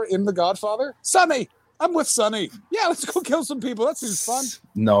root for in The Godfather? Sonny. I'm with Sonny. Yeah, let's go kill some people. That seems fun.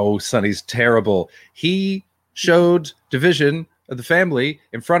 No, Sonny's terrible. He showed division of the family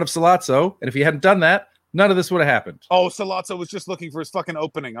in front of Sollozzo, and if he hadn't done that, none of this would have happened. Oh, Sollozzo was just looking for his fucking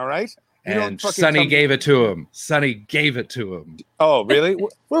opening, all right? And Sonny gave it to him. Sonny gave it to him. Oh, really?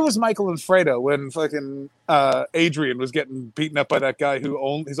 Where was Michael and Fredo when fucking Adrian was getting beaten up by that guy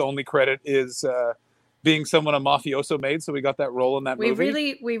who his only credit is being someone a mafioso made, so we got that role in that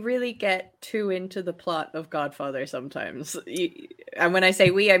movie? We really get too into the plot of Godfather sometimes. And when I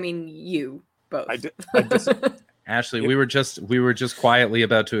say we, I mean you both. Ashley, we were just quietly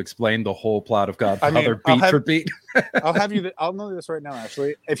about to explain the whole plot of Godfather beat for beat. I'll know this right now,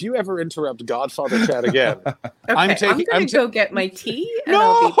 Ashley. If you ever interrupt Godfather chat again, okay, I'm gonna go get my tea. And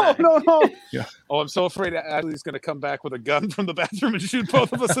no. Yeah. Oh, I'm so afraid Ashley's gonna come back with a gun from the bathroom and shoot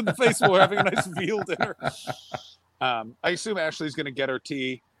both of us in the face while we're having a nice veal dinner. I assume Ashley's gonna get her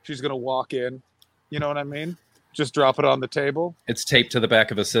tea. She's gonna walk in. You know what I mean? Just drop it on the table. It's taped to the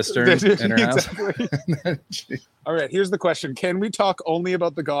back of a cistern in her house. All right, here's the question. Can we talk only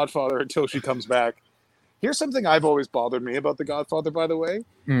about The Godfather until she comes back? Here's something I've always bothered me about The Godfather, by the way,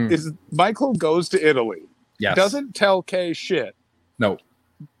 is Michael goes to Italy. Yes. Doesn't tell Kay shit. No.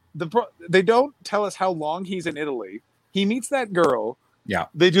 They don't tell us how long he's in Italy. He meets that girl. Yeah.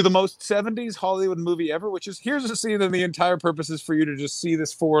 They do the most 70s Hollywood movie ever, which is, here's a scene and the entire purpose is for you to just see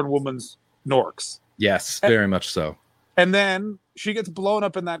this foreign woman's norks. Yes, very much so. And then she gets blown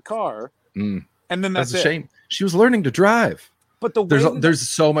up in that car. And then that's a shame. She was learning to drive. But there's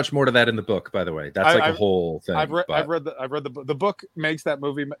so much more to that in the book, by the way. That's a whole thing. I've read the book makes that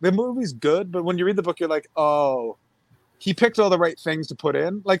movie. The movie's good, but when you read the book, you're like, oh, he picked all the right things to put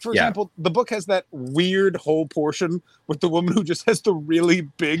in. Like, for example, the book has that weird whole portion with the woman who just has the really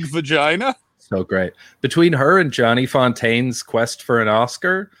big vagina. So great. Between her and Johnny Fontaine's quest for an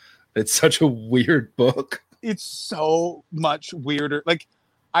Oscar, It's such a weird book. It's so much weirder. Like,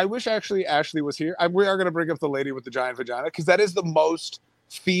 I wish actually Ashley was here. We are going to bring up the lady with the giant vagina, because that is the most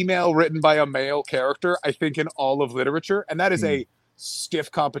female written by a male character, I think, in all of literature. And that is a stiff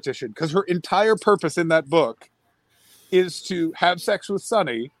competition, because her entire purpose in that book is to have sex with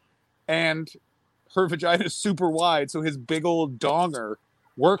Sonny, and her vagina is super wide, so his big old donger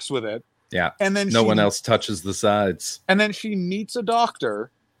works with it. Yeah. And then no one else touches the sides. And then she meets a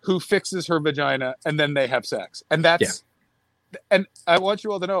doctor who fixes her vagina, and then they have sex. And that's and I want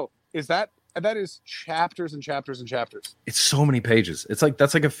you all to know that is chapters and chapters and chapters. It's so many pages. It's like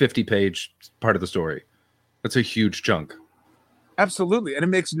that's like a 50-page part of the story. That's a huge chunk. Absolutely. And it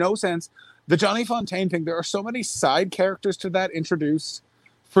makes no sense. The Johnny Fontaine thing, there are so many side characters to that introduced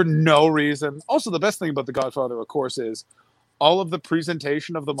for no reason. Also, the best thing about The Godfather, of course, is all of the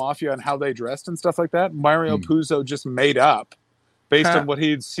presentation of the mafia and how they dressed and stuff like that. Mario Puzo just made up based on what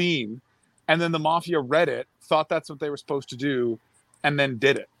he'd seen. And then the mafia read it, thought that's what they were supposed to do, and then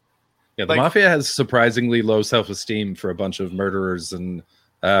did it. Yeah, the mafia has surprisingly low self-esteem for a bunch of murderers and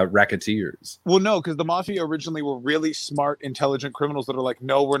racketeers. Well, no, because the mafia originally were really smart, intelligent criminals that are like,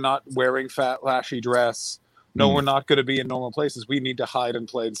 no, we're not wearing fat, flashy dress. No, we're not going to be in normal places. We need to hide in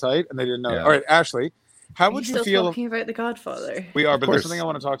plain sight. And they didn't know. Yeah. All right, Ashley, how would you feel? Talking about The Godfather? We are, but there's something I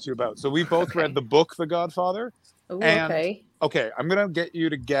want to talk to you about. So we both read the book, The Godfather. Ooh, okay. Okay, I'm going to get you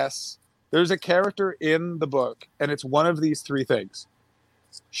to guess. There's a character in the book, and it's one of these three things.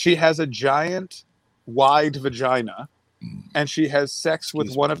 She has a giant, wide vagina, and she has sex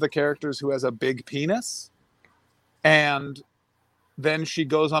with one of the characters who has a big penis. And then she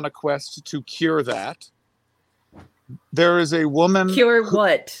goes on a quest to cure that. There is a woman. Cure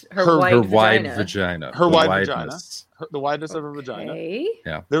what? Her wide vagina. Her wide vagina. The wideness of her vagina.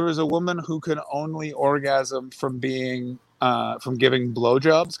 Yeah. There is a woman who can only orgasm from being from giving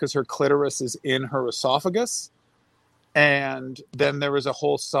blowjobs because her clitoris is in her esophagus. And then there is a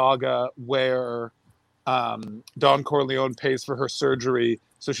whole saga where Don Corleone pays for her surgery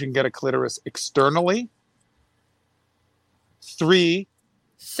so she can get a clitoris externally. 3.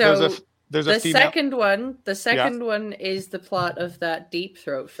 So there's the a female. The second one is the plot of that Deep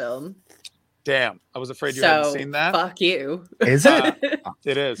Throat film. Damn, I was afraid you hadn't seen that. Fuck you. Is it?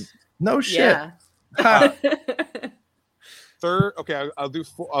 It is. No shit. Yeah. Third, okay, I'll do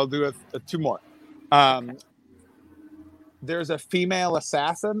 2 more. There's a female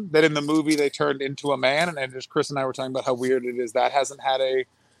assassin that in the movie they turned into a man, and just Chris and I were talking about how weird it is that hasn't had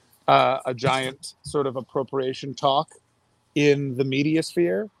a giant sort of appropriation talk in the media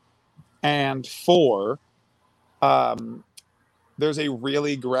sphere. And 4, there's a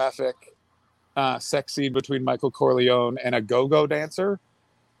really graphic sex scene between Michael Corleone and a go-go dancer,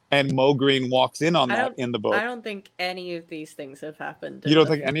 and Mo Green walks in on that in the book. I don't think any of these things have happened. You don't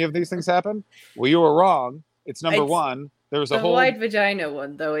think any of these things happened? Well, you were wrong. It's number 1. There was a whole wide vagina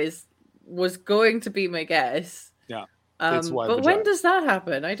one though was going to be my guess. Yeah. But vagina. When does that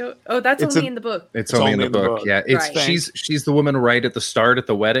happen? I don't. Oh, that's only in the book. It's only in the book. Yeah, it's right. She's the woman right at the start at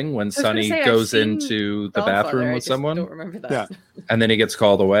the wedding when Sonny goes into the bathroom with someone. I don't remember that. Yeah. And then he gets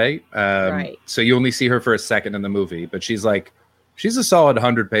called away. Right. So you only see her for a second in the movie, but she's a solid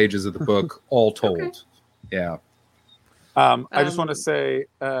 100 pages of the book all told. Okay. Yeah. I just want to say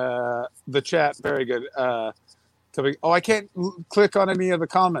the chat very good. I can't click on any of the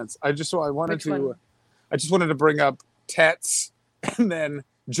comments. I just wanted to bring up Tets and then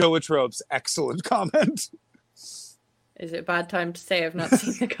Joetrope's excellent comment. Is it a bad time to say I've not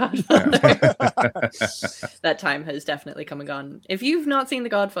seen The Godfather? That time has definitely come and gone. If you've not seen The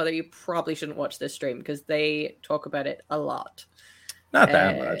Godfather, you probably shouldn't watch this stream because they talk about it a lot. Not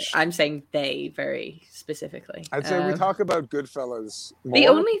that much. I'm saying they very specifically. I'd say we talk about Goodfellas more. The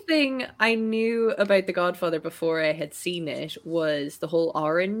only thing I knew about The Godfather before I had seen it was the whole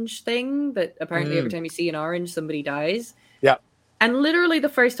orange thing that apparently every time you see an orange, somebody dies. Yeah. And literally the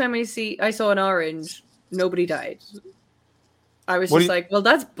first time I saw an orange, nobody died. I was just like, well,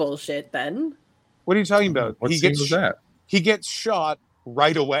 that's bullshit then. What are you talking about? What scene was that? He gets shot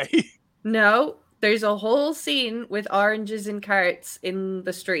right away. No. There's a whole scene with oranges in carts in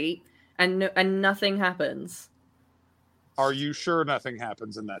the street, and nothing happens. Are you sure nothing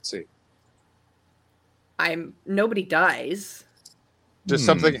happens in that scene? Nobody dies. Does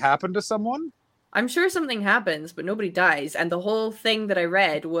something happen to someone? I'm sure something happens, but nobody dies. And the whole thing that I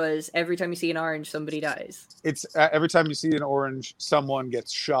read was every time you see an orange, somebody dies. It's every time you see an orange, someone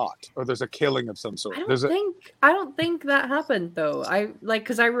gets shot, or there's a killing of some sort. I don't think that happened though.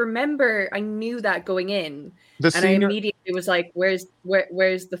 Because I remember I knew that going in, I immediately was like, "Where's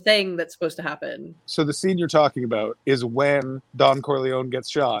the thing that's supposed to happen?" So the scene you're talking about is when Don Corleone gets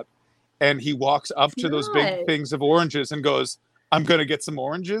shot, and he walks up to those big things of oranges and goes, "I'm gonna get some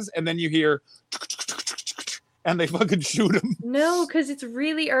oranges," and then you hear, and they fucking shoot him. No, because it's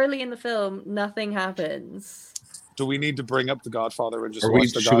really early in the film. Nothing happens. Do we need to bring up The Godfather and just Should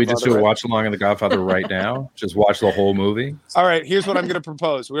watch The Godfather? we just do a watch along in The Godfather right now? Just watch the whole movie? All right, here's what I'm going to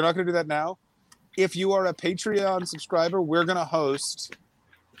propose. We're not going to do that now. If you are a Patreon subscriber, we're going to host,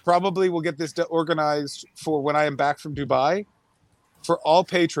 probably we'll get this organized for when I am back from Dubai. For all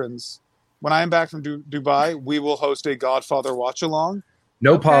patrons, when I am back from Dubai, we will host a Godfather watch along.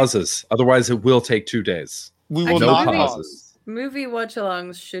 No pauses. Otherwise, it will take 2 days. We will not pause. Movie watch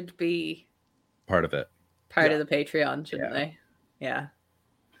alongs should be part of it. Part of the Patreon, shouldn't they? Yeah.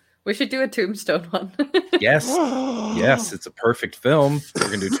 We should do a Tombstone one. Yes. Yes, it's a perfect film. We're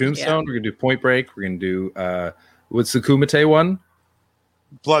going to do Tombstone. We're going to do Point Break. We're going to do, what's the Kumite one?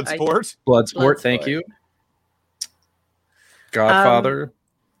 Bloodsport. Bloodsport, thank you. Godfather.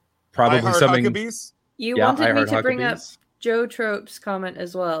 Probably something. Huckabees. You wanted me to bring up Joe Trope's comment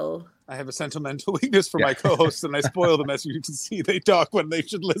as well. I have a sentimental weakness for my co-hosts, and I spoil them. As you can see, they talk when they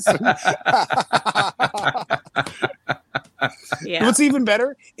should listen. What's even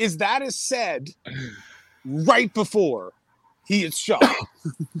better is that is said right before he is shot.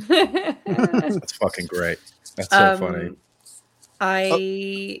 That's fucking great. That's so funny.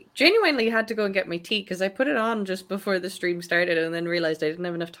 I genuinely had to go and get my tea because I put it on just before the stream started and then realized I didn't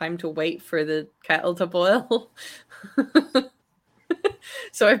have enough time to wait for the kettle to boil.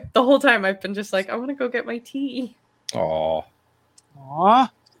 So the whole time I've been just like, I want to go get my tea. Aww.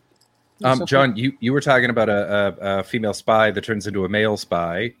 John, you were talking about a female spy that turns into a male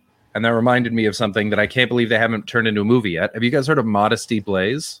spy, and that reminded me of something that I can't believe they haven't turned into a movie yet. Have you guys heard of Modesty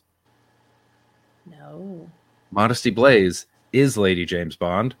Blaise? No. Modesty Blaise is Lady James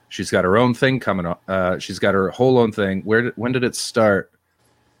Bond. She's got her own thing coming up. She's got her whole own thing. When did it start?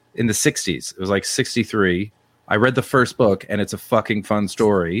 In the 60s. It was like 63. I read the first book, and it's a fucking fun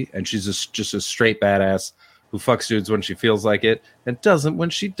story. And she's just a straight badass who fucks dudes when she feels like it and doesn't when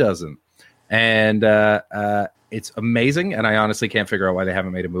she doesn't. And it's amazing. And I honestly can't figure out why they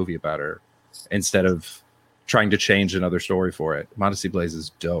haven't made a movie about her instead of trying to change another story for it. Modesty Blaise is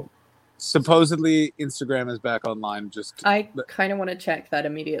dope. Supposedly, Instagram is back online. I kind of want to check that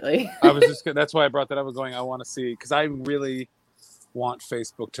immediately. That's why I brought that up. I want to see, because I really want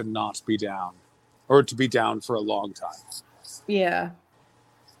Facebook to not be down, or to be down for a long time. Yeah.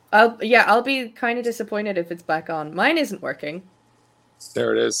 I'll be kind of disappointed if it's back on. Mine isn't working.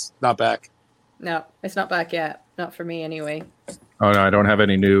 There it is. Not back. No, it's not back yet. Not for me anyway. Oh, no, I don't have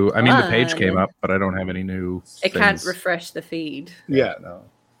any new. I mean, the page came up, but I don't have any new It can't refresh the feed. Yeah, no.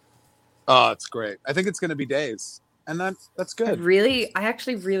 Oh, it's great. I think it's going to be days. And that's good. I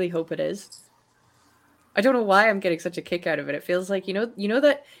actually really hope it is. I don't know why I'm getting such a kick out of it. It feels like, you know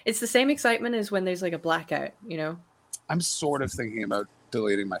that it's the same excitement as when there's like a blackout, I'm sort of thinking about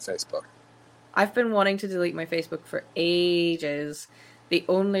deleting my Facebook. I've been wanting to delete my Facebook for ages. The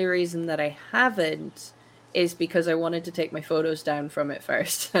only reason that I haven't is because I wanted to take my photos down from it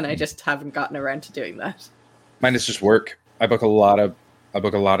first, and I just haven't gotten around to doing that. Mine is just work. I book a lot of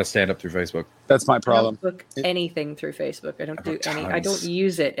stand-up through Facebook. That's my problem. I don't book anything through Facebook. I don't do any. I don't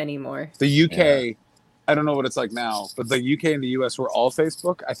use it anymore. The UK, I don't know what it's like now, but the UK and the US were all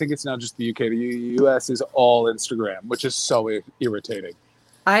Facebook. I think it's now just the UK. The US is all Instagram, which is so irritating.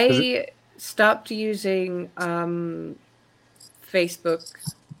 I stopped using Facebook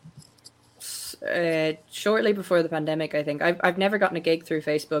shortly before the pandemic. I think I've never gotten a gig through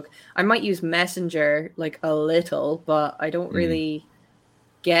Facebook. I might use Messenger like a little, but I don't really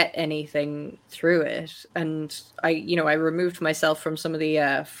get anything through it. And I removed myself from some of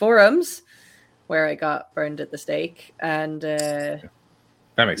the forums where I got burned at the stake, and that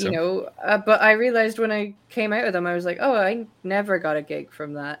makes sense. But I realized when I came out of them, I was like, oh, I never got a gig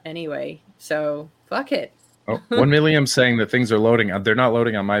from that anyway, so fuck it. Oh, 1 million saying that things are loading. They're not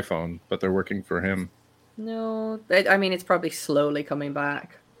loading on my phone, but they're working for him. No, I mean, it's probably slowly coming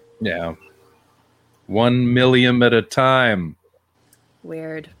back. Yeah. 1 million at a time.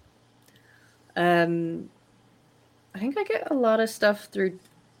 Weird. I think I get a lot of stuff through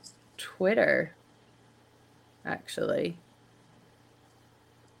Twitter, actually.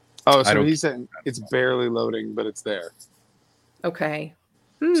 Oh, so he's saying it's barely loading, but it's there. Okay.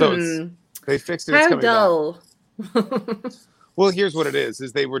 So they fixed it. How dull. Well, here's what it is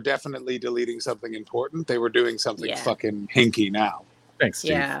they were definitely deleting something important. They were doing something fucking hinky now. Thanks,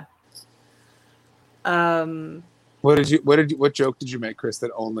 Steve. Yeah. What joke did you make, Chris,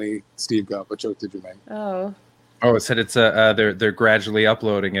 that only Steve got? What joke did you make? Oh, it said it's they're gradually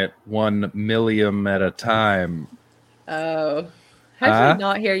uploading it 1 million at a time. Oh, How did I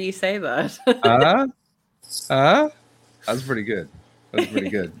not hear you say that? That was pretty good. That was pretty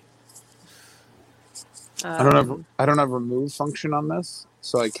good. I don't have remove function on this,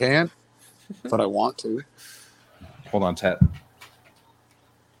 so I can't, but I want to. Hold on, Ted.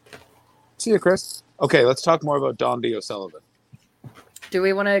 See you, Chris. Okay, let's talk more about Don D. O'Sullivan. Do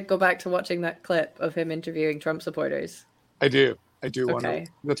we want to go back to watching that clip of him interviewing Trump supporters? I do want to.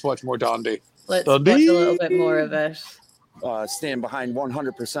 Let's watch more Don D. Let's watch a little bit more of it. Stand behind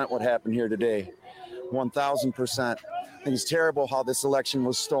 100% what happened here today. 1,000%. I think it's terrible how this election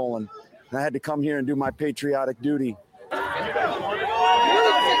was stolen. And I had to come here and do my patriotic duty.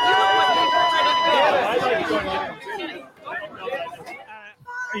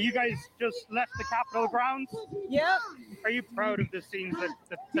 You guys just left the Capitol grounds? Yep. Are you proud of the scenes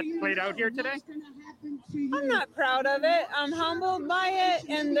that played out here today? I'm not proud of it. I'm humbled by it,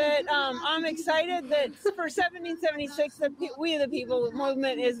 and that I'm excited that for 1776, we the people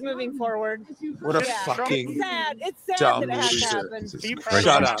movement is moving forward. What a fucking It's sad. It's sad dumb that it has to loser.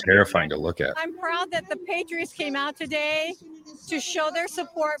 happen. It's terrifying to look at. I'm proud that the Patriots came out today to show their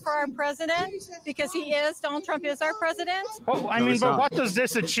support for our president because Donald Trump is our president. Well, I mean, but what does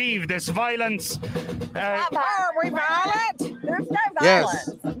this achieve? This violence? Are we violent? There's no violence. Yes.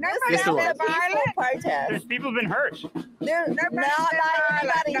 Nobody's been violent protest. There's people been hurt. There's not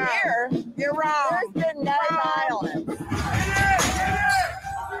anybody here. You're wrong. There's been no violence.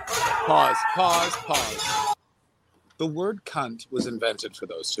 Pause. The word cunt was invented for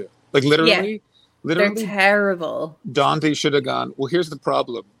those two. Like literally. They're terrible. Dante should have gone, well, here's the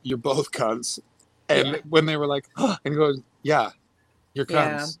problem. You're both cunts. And when they were like, and he goes, yeah, you're cunts.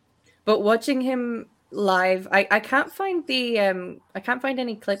 Yeah. But watching him live, I can't find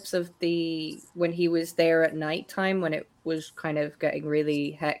any clips of when he was there at nighttime when it was kind of getting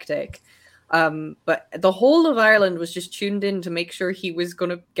really hectic. But the whole of Ireland was just tuned in to make sure he was going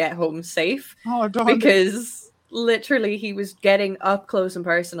to get home safe. Oh, because literally he was getting up close and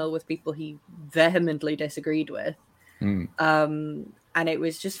personal with people he vehemently disagreed with. And it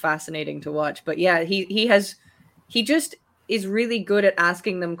was just fascinating to watch. But yeah, he just is really good at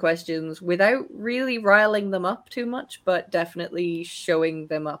asking them questions without really riling them up too much, but definitely showing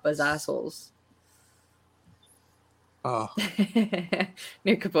them up as assholes. Oh.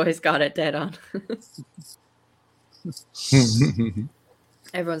 Nuka Boy's got it dead on.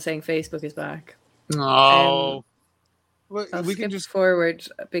 Everyone's saying Facebook is back. No. We can just forward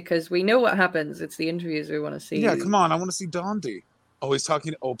because we know what happens. It's the interviews we want to see. Yeah, come on. I want to see Dondi. Oh, he's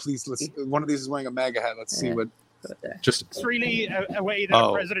talking. Oh, please. One of these is wearing a MAGA hat. Let's see what. It's really a way that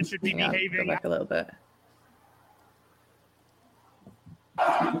a president should be behaving. Go back a little bit.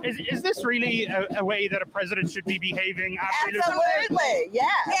 Is this really a way that a president should be behaving after Absolutely,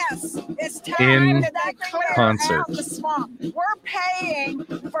 yes. It's In time that they clear concert. out the swamp. We're paying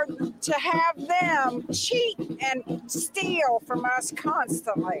to have them cheat and steal from us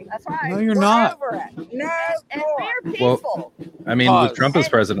constantly. That's right. No, you're We're not. over it. No, and we're Well, peaceful. I mean, with Trump as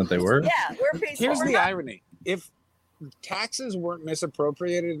president, they were. Yeah, we're peaceful. Here's We're the not- irony. If taxes weren't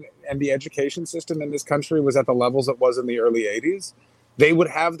misappropriated and the education system in this country was at the levels it was in the early 80s, they would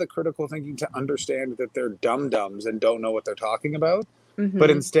have the critical thinking to understand that they're dum-dums and don't know what they're talking about. Mm-hmm. But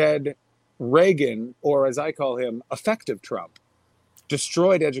instead, Reagan, or as I call him, effective Trump,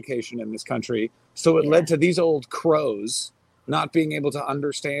 destroyed education in this country. So it led to these old crows not being able to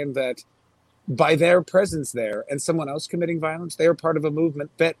understand that by their presence there and someone else committing violence, they are part of a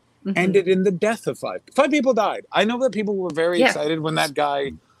movement that ended in the death of five people died. I know that people were very excited when that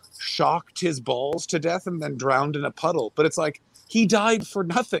guy shocked his balls to death and then drowned in a puddle. But it's like, he died for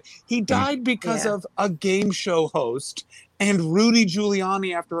nothing. He died because of a game show host, and Rudy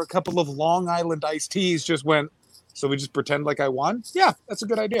Giuliani, after a couple of Long Island iced teas, just went, so we just pretend like I won? Yeah, that's a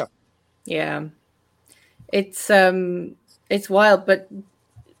good idea. Yeah. It's wild, but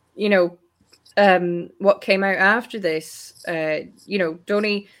what came out after this,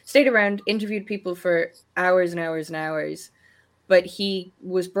 Donny stayed around, interviewed people for hours and hours and hours, but he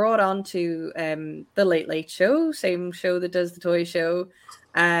was brought on to the Late Late Show, same show that does the toy show,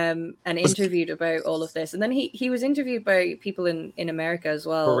 and interviewed about all of this. And then he was interviewed by people in America as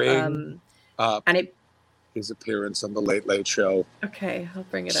well. Bring and his appearance on the Late Late Show. Okay, I'll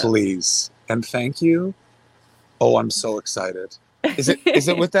bring it up. Please. And thank you. Oh, I'm so excited. Is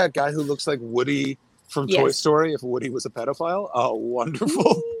it with that guy who looks like Woody from Toy Story if Woody was a pedophile? Oh,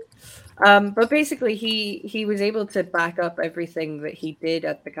 wonderful. But basically, he was able to back up everything that he did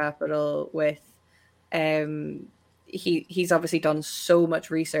at the Capitol with. He's obviously done so much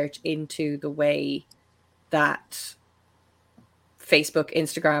research into the way that Facebook,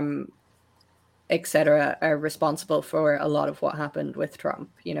 Instagram etc., are responsible for a lot of what happened with Trump,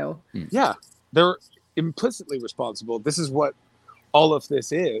 you know? Yeah, they're implicitly responsible. This is what all of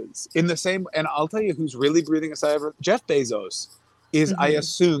this is. In the same, and I'll tell you who's really breathing a sigh of Jeff Bezos is, I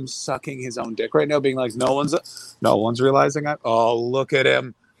assume, sucking his own dick right now, being like, no one's realizing it. Oh, look at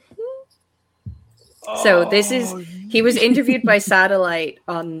him. So he was interviewed by Satellite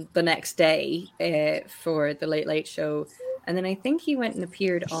on the next day for the Late Late Show. And then I think he went and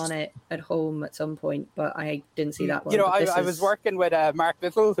appeared on it at home at some point, but I didn't see that one. You know, I was working with Mark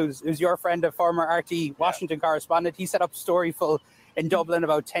Little, who's your friend, a former RT Washington correspondent. He set up Storyful in Dublin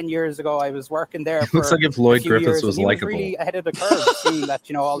about 10 years ago. I was working there. It looks like if Lloyd Griffiths was likable. He was really ahead of the curve, seeing that,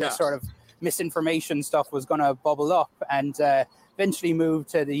 you know, all this sort of misinformation stuff was going to bubble up, and eventually moved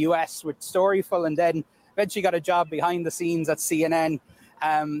to the US with Storyful, and then eventually got a job behind the scenes at CNN.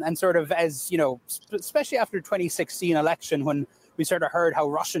 And sort of, as you know, especially after the 2016 election, when we sort of heard how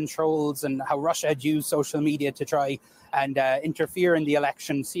Russian trolls and how Russia had used social media to try and interfere in the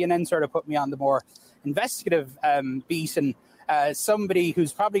election, CNN sort of put me on the more investigative beat. And somebody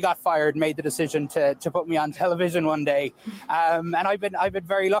who's probably got fired made the decision to put me on television one day. And I've been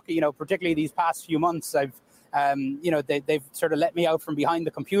very lucky, you know, particularly these past few months. You know, they've sort of let me out from behind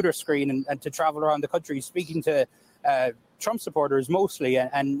the computer screen and to travel around the country speaking to Trump supporters mostly,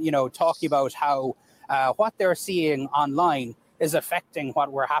 and you know, talking about how what they're seeing online is affecting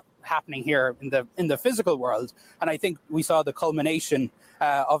what we're happening here in the physical world. And I think we saw the culmination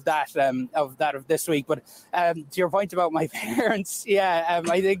of that this week. But to your point about my parents,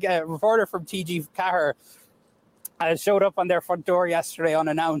 I think a reporter from TG Cahir showed up on their front door yesterday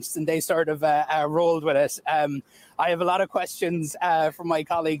unannounced, and they sort of rolled with it. I have a lot of questions from my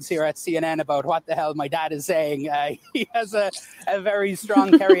colleagues here at CNN about what the hell my dad is saying. He has a very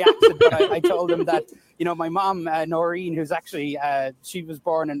strong Kerry accent, but I told him that, you know, my mom, Noreen, who's actually, she was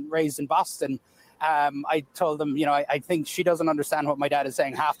born and raised in Boston. I told them, you know, I think she doesn't understand what my dad is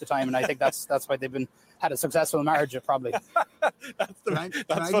saying half the time, and I think that's why they've had a successful marriage, probably.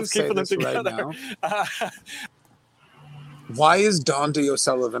 That's what's keeping them together. Right now? Why is Don D.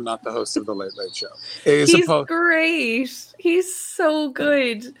 O'Sullivan not the host of the Late Late Show? He's great. He's so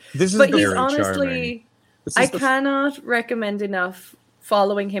good. He's honestly, I cannot recommend enough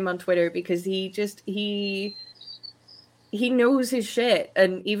following him on Twitter, because he knows his shit.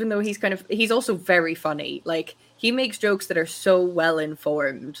 And even though he's also very funny. Like, he makes jokes that are so well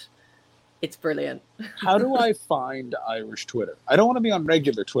informed. It's brilliant. How do I find Irish Twitter? I don't want to be on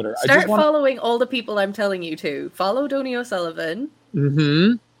regular Twitter. Start following all the people I'm telling you to. Follow Donny O'Sullivan.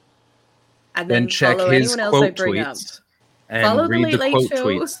 Mm-hmm. And then check follow his anyone else I bring up. And follow read the the quote Show.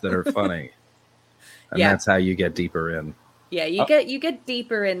 tweets that are funny. And that's how you get deeper in. Yeah, you get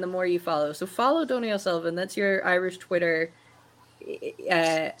deeper in the more you follow. So follow Donny O'Sullivan. That's your Irish Twitter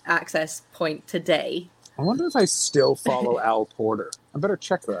access point today. I wonder if I still follow Al Porter. I better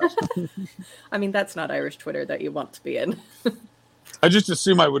check that. I mean, that's not Irish Twitter that you want to be in. I just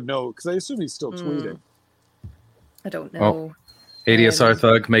assume I would know, because I assume he's still tweeting. I don't know. ADSR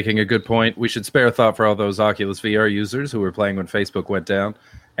Thug making a good point. We should spare a thought for all those Oculus VR users who were playing when Facebook went down.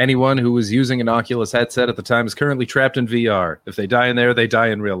 Anyone who was using an Oculus headset at the time is currently trapped in VR. If they die in there, they die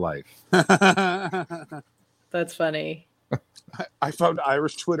in real life. That's funny. I found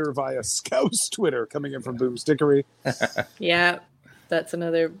Irish Twitter via Scouse Twitter coming in from Boomstickery. Yeah, that's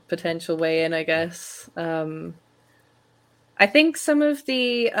another potential way in, I guess. I think some of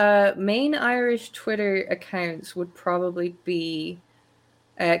the main Irish Twitter accounts would probably be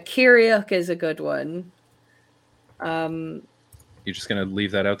Kiriuk is a good one. You're just going to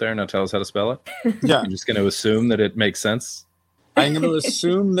leave that out there and not tell us how to spell it? Yeah. I'm just going to assume that it makes sense? I'm going to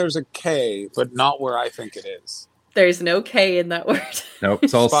assume there's a K, but not where I think it is. There's no K in that word. Nope,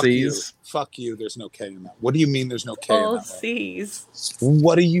 it's all C's. Fuck you, there's no K in that. What do you mean there's no K in that? All C's.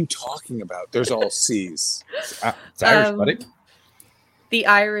 What are you talking about? There's all C's. It's Irish, buddy. The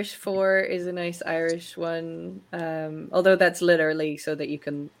Irish 4 is a nice Irish one. Although that's literally so that you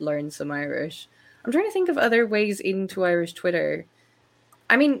can learn some Irish. I'm trying to think of other ways into Irish Twitter.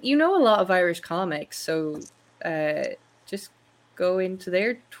 I mean, you know a lot of Irish comics, so just go into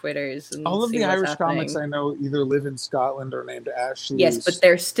their Twitters and all of see the what's Irish happening. comics I know either live in Scotland or named Ashley. Yes, but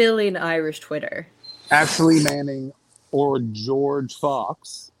they're still in Irish Twitter. Ashley Manning or George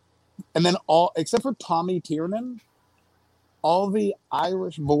Fox. And then all, except for Tommy Tiernan, all the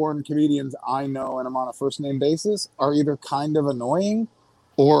Irish-born comedians I know and I'm on a first-name basis are either kind of annoying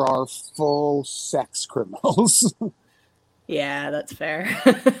or are full sex criminals. Yeah, that's fair.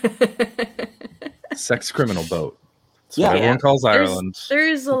 Sex criminal boat. That's what everyone calls Ireland.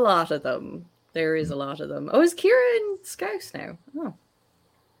 There's a lot of them. There is a lot of them. Oh, is Kira in Scouse now? Oh.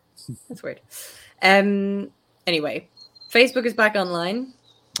 That's weird. Anyway, Facebook is back online.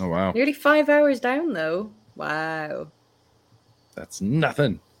 Oh, wow. Nearly 5 hours down, though. Wow. That's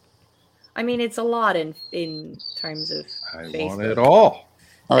nothing. I mean, it's a lot in terms of Facebook. Want it all.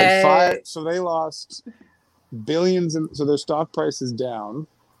 All right, so they lost billions, so their stock price is down.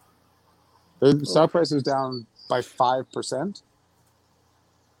 Their stock price is down by 5%.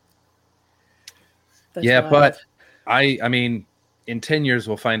 Yeah, but I mean, in 10 years,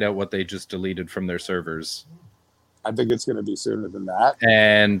 we'll find out what they just deleted from their servers. I think it's going to be sooner than that.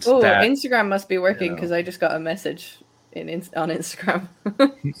 And Instagram must be working because I just got a message on Instagram.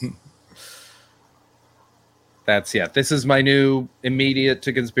 This is my new immediate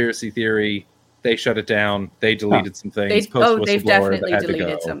to conspiracy theory. They shut it down. They deleted some things. They've definitely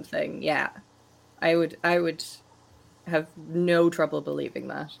deleted something. Yeah, I would have no trouble believing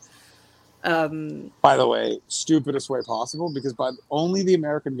that. By the way, stupidest way possible, because only the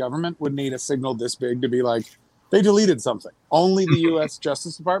American government would need a signal this big to be like, they deleted something. Only the U.S.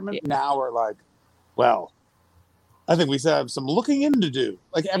 Justice Department now are like, well, I think we have some looking in to do.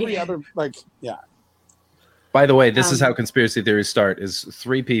 Like every other, By the way, this is how conspiracy theories start: is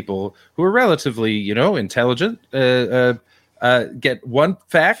 3 people who are relatively, intelligent, get one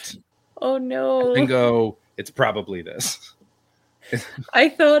fact. Oh no! And go, it's probably this. I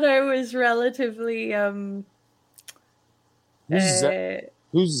thought I was relatively.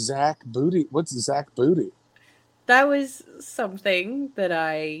 Who's Zach Booty? What's Zach Booty? That was something that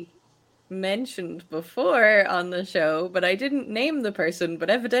I mentioned before on the show, but I didn't name the person. But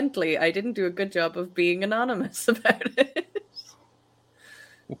evidently, I didn't do a good job of being anonymous about it.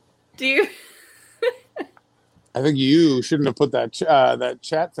 Do you? I think you shouldn't have put that that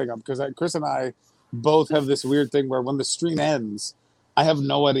chat thing up, because Chris and I both have this weird thing where when the stream ends, I have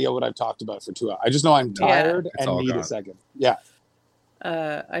no idea what I've talked about for 2 hours. I just know I'm tired and need a second. Yeah.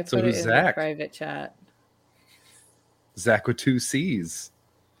 I put it in the private chat. Zach with 2 C's.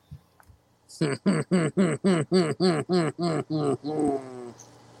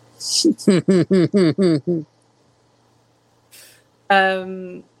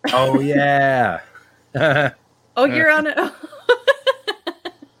 Oh yeah. Oh, you're on it.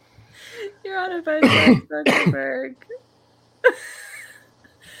 You're on about Mark Zuckerberg.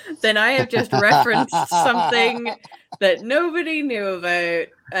 Then I have just referenced something that nobody knew about,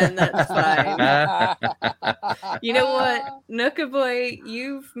 and that's fine. You know what, Nooka Boy,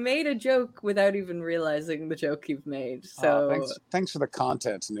 you've made a joke without even realizing the joke you've made. So thanks for the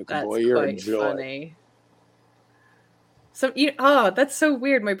content, Nooka Boy. You're a joy. Funny. So that's so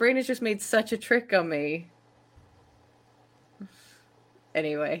weird. My brain has just made such a trick on me.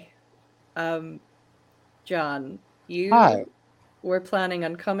 Anyway, John, you were planning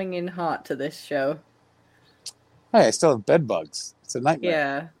on coming in hot to this show. Hey, I still have bed bugs. It's a nightmare.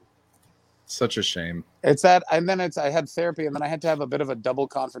 Yeah. Such a shame. It's that, and then I had therapy, and then I had to have a bit of a double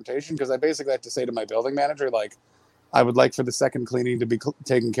confrontation, because I basically had to say to my building manager, like, I would like for the second cleaning to be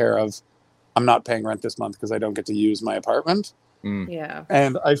taken care of. I'm not paying rent this month because I don't get to use my apartment. Yeah.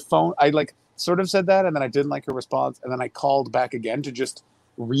 And I sort of said that, and then I didn't like her response, and then I called back again to just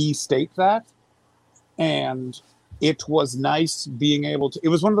restate that. And it was nice being able to, it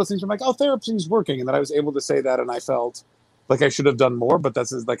was one of those things where I'm like, oh, therapy's working, and that I was able to say that, and I felt like I should have done more, but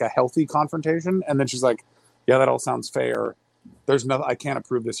that's like a healthy confrontation. And then she's like, yeah, that all sounds fair. There's nothing, I can't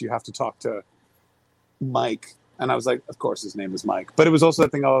approve this. You have to talk to Mike. And I was like, of course his name is Mike. But it was also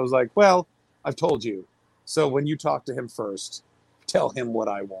that thing I was like, well, I've told you. So when you talk to him first, tell him what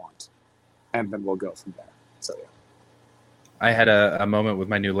I want. And then we'll go from there. So, yeah. I had a moment with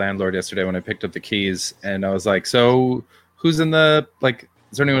my new landlord yesterday when I picked up the keys, and I was like, so who's in the, like,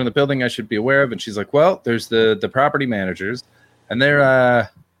 is there anyone in the building I should be aware of? And she's like, well, there's the property managers, and they're,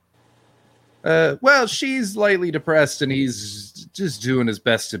 well, she's lightly depressed, and he's just doing his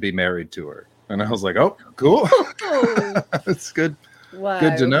best to be married to her. And I was like, oh, cool. That's good. Wow.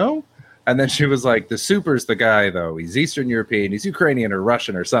 Good to know. And then she was like, the super's the guy, though. He's Eastern European. He's Ukrainian or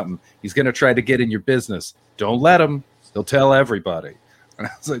Russian or something. He's going to try to get in your business. Don't let him. He'll tell everybody. And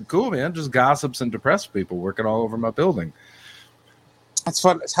I was like, cool, man. Just gossips and depressed people working all over my building. That's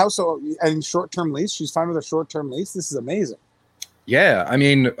fun. How so? And short-term lease? She's fine with a short-term lease? This is amazing. Yeah. I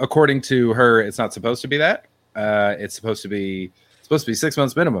mean, according to her, it's not supposed to be that. It's supposed to be 6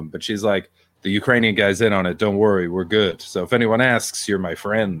 months minimum. But she's like, the Ukrainian guy's in on it. Don't worry. We're good. So if anyone asks, you're my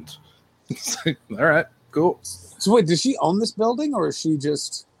friend. Like, all right, cool. So wait, does she own this building, or is she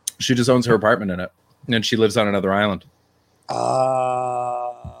just... She just owns her apartment in it. And she lives on another island.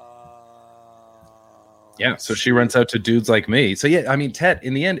 Yeah, so she rents out to dudes like me. So yeah, I mean, Tet,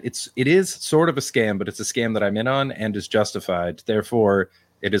 in the end, it is sort of a scam, but it's a scam that I'm in on and is justified. Therefore,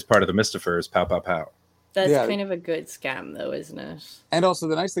 It is part of the Mystafers. Pow, pow, pow. That's kind of a good scam, though, isn't it? And also,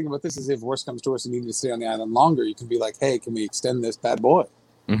 the nice thing about this is if worse comes to worse and you need to stay on the island longer, you can be like, hey, can we extend this bad boy?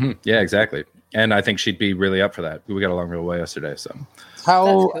 Mm-hmm. Yeah, exactly. And I think she'd be really up for that. We got along real well yesterday. So,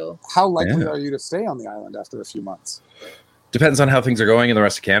 how likely are you to stay on the island after a few months? Depends on how things are going in the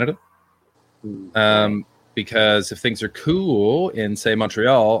rest of Canada. Because if things are cool in, say,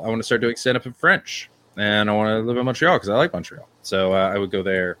 Montreal, I want to start doing stand-up in French. And I want to live in Montreal because I like Montreal. So I would go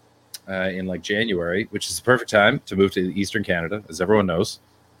there in like January, which is the perfect time to move to Eastern Canada, as everyone knows.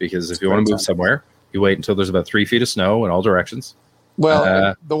 Because if you want to move somewhere, you wait until there's about 3 feet of snow in all directions.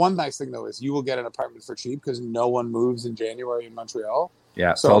 Well, the one nice thing, though, is you will get an apartment for cheap because no one moves in January in Montreal.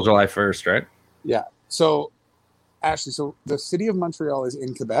 Yeah, it's all July 1st, right? Yeah. So, Ashley, the city of Montreal is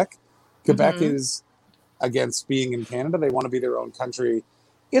in Quebec. Quebec is against being in Canada. They want to be their own country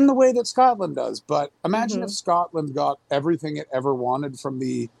in the way that Scotland does. But imagine if Scotland got everything it ever wanted from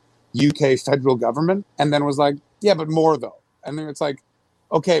the UK federal government and then was like, yeah, but more, though. And then it's like,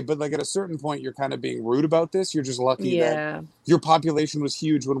 okay, but like at a certain point, you're kind of being rude about this. You're just lucky that your population was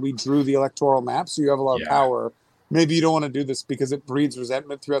huge when we drew the electoral map, so you have a lot of power. Maybe you don't want to do this because it breeds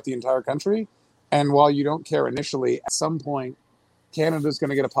resentment throughout the entire country. And while you don't care initially, at some point, Canada's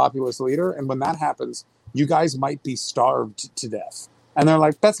going to get a populist leader. And when that happens, you guys might be starved to death. And they're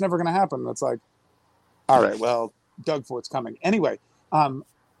like, that's never going to happen. That's like, all right, well, Doug Fort's coming. Anyway,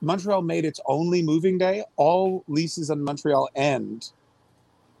 Montreal made its only moving day. All leases in Montreal end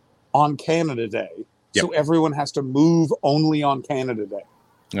on Canada Day. So everyone has to move only on Canada Day.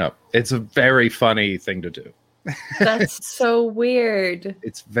 No, it's a very funny thing to do. That's so weird.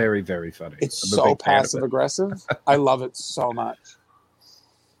 It's very, very funny. It's so passive aggressive. I love it so much.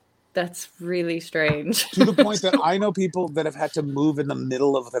 That's really strange. To the point that I know people that have had to move in the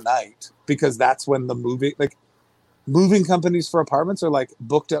middle of the night because that's when the moving companies for apartments are like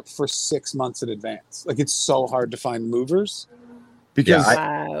booked up for 6 months in advance. Like it's so hard to find movers. Because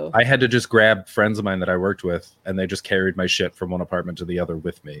I had to just grab friends of mine that I worked with, and they just carried my shit from one apartment to the other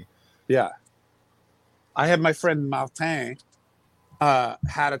with me. Yeah. I had my friend Martin had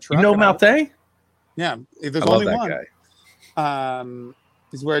a truck. You know Martin? Yeah. There's I only love one. that guy.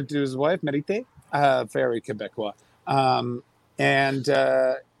 He's married to his wife, Merite. Very Quebecois. And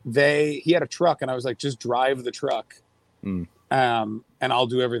he had a truck, and I was like, just drive the truck. And I'll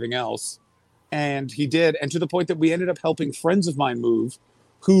do everything else. And he did. And to the point that we ended up helping friends of mine move,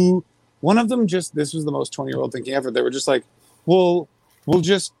 who one of them this was the most 20-year-old thinking ever. They were just like, we'll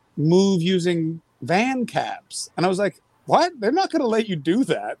just move using van cabs. And I was like, what? They're not going to let you do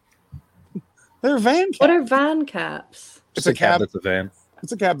that. They're van cabs. What are van cabs? It's a cab that's a van.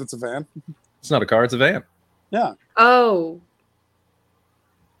 It's a cab that's a van. It's not a car, it's a van. Yeah. Oh.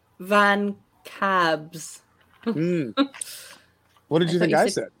 Van cabs. What did you think I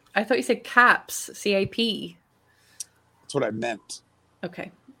said? I thought you said caps, C-A-P. That's what I meant. Okay.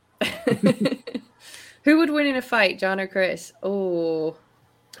 Who would win in a fight, John or Chris? Oh,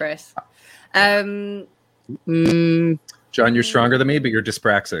 Chris. John, you're stronger than me, but you're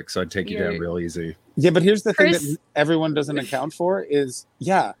dyspraxic, so I'd take you down real easy. Yeah, but here's the thing that everyone doesn't account for is,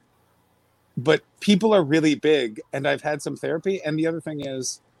 but people are really big, and I've had some therapy, and the other thing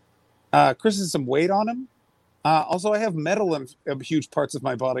is, Chris has some weight on him. Also, I have metal in huge parts of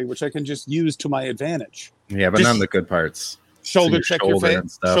my body, which I can just use to my advantage. Yeah, but none of the good parts. Shoulder check your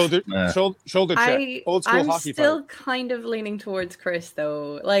face. Shoulder check. Old school I'm hockey still fight. kind of leaning towards Chris,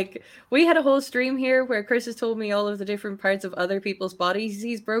 though. Like, we had a whole stream here where Chris has told me all of the different parts of other people's bodies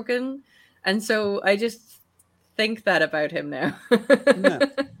he's broken. And so I just think that about him now.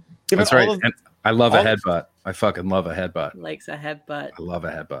 That's right. And I love a headbutt. I fucking love a headbutt. Likes a headbutt. I love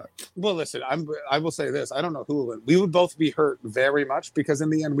a headbutt. Well, listen, I will say this. I don't know who will win. We would both be hurt very much because in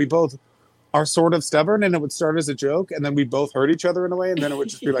the end, we both are sort of stubborn, and it would start as a joke, and then we both hurt each other in a way, and then it would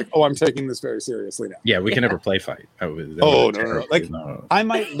just be like, oh, I'm taking this very seriously now. Yeah, we can never play fight. No. Like, I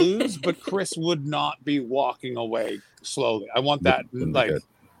might lose, but Chris would not be walking away slowly. I want that, like...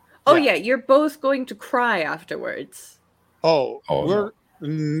 Oh, yeah, you're both going to cry afterwards.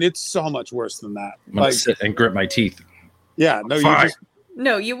 It's so much worse than that. I'm gonna sit and grit my teeth. Yeah,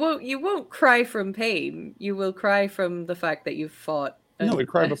 No, you won't cry from pain. You will cry from the fact that you've fought. No, we'd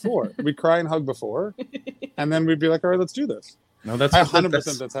cry before. We'd cry and hug before, and then we'd be like, all right, let's do this. No, that's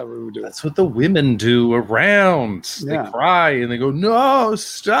 100%. That's how we would do it. That's what the women do around. They cry and they go, "No,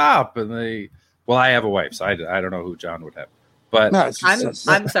 stop!" And I have a wife, so I don't know who John would have. But no,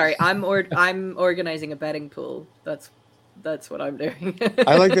 I'm sorry. I'm organizing a betting pool. That's what I'm doing.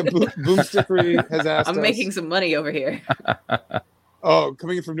 I like that Boomstickery has asked. I'm making some money over here.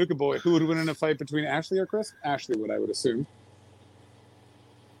 Coming in from Nuka Boy, who would win in a fight between Ashley or Chris? Ashley would, I would assume.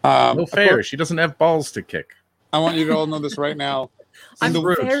 No fair. She doesn't have balls to kick. I want you to all know this right now. I'm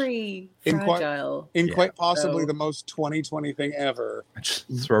very fragile. Quite possibly the most 2020 thing ever. I just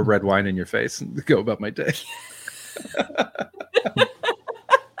throw red wine in your face and go about my day.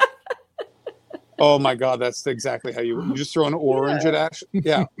 Oh my God, that's exactly how you just throw an orange at Ash.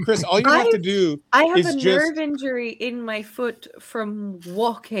 Yeah, Chris, all you have to do I have is a just nerve injury in my foot from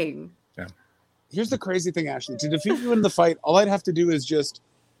walking. Yeah. Here's the crazy thing, Ashley. To defeat you in the fight, all I'd have to do is just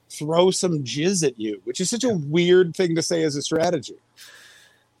throw some jizz at you, which is such a weird thing to say as a strategy.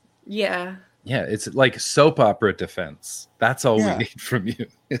 Yeah. Yeah, it's like soap opera defense. That's all we need from you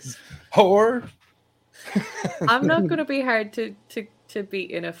is whore. I'm not going to be hard to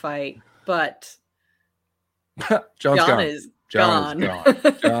beat in a fight, but John gone. is gone.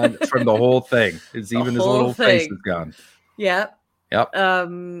 John from the whole thing. It's even his little face is gone. Yep. Yep.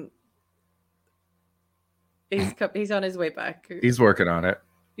 He's on his way back. He's working on it.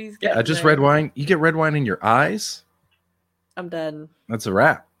 He's just red wine. You get red wine in your eyes. I'm done. That's a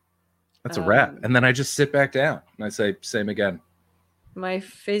wrap. That's a wrap. And then I just sit back down and I say, same again. My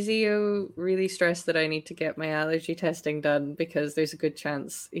physio really stressed that I need to get my allergy testing done because there's a good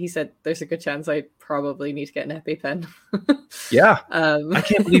chance. He said there's a good chance I probably need to get an EpiPen. Yeah. I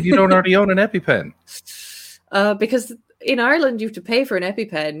can't believe you don't already own an EpiPen. Because in Ireland you have to pay for an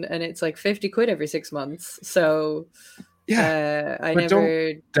EpiPen and it's like 50 quid every 6 months. So I but never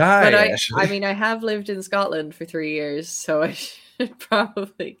don't die. But I mean, I have lived in Scotland for 3 years, so I should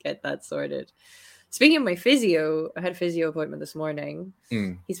probably get that sorted. Speaking of my physio, I had a physio appointment this morning.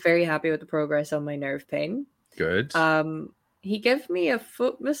 He's very happy with the progress on my nerve pain. Good. He gave me a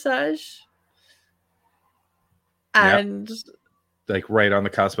foot massage. And like right on the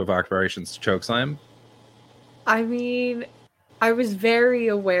cusp of operations to chokeslam. I mean, I was very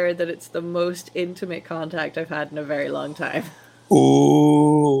aware that it's the most intimate contact I've had in a very long time.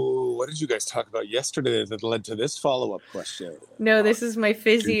 Ooh, what did you guys talk about yesterday that led to this follow-up question? No, this is my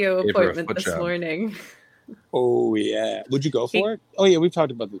physio appointment this morning. Oh yeah, would you go for it? Oh yeah, we've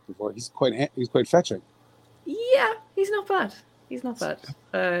talked about this before. He's quite fetching. Yeah, he's not bad. He's not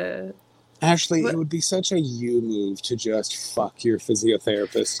bad. Ashley, it would be such a you move to just fuck your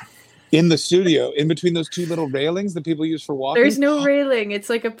physiotherapist in the studio, in between those two little railings that people use for walking. There's no railing. It's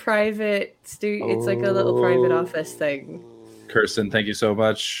like a private It's like a little private office thing. Kirsten, thank you so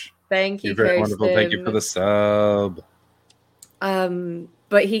much. Thank you, You're very Kirsten. wonderful. Thank you for the sub.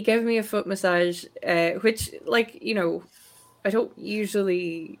 But he gave me a foot massage, which, like, you know, I don't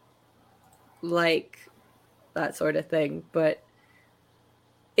usually like that sort of thing, but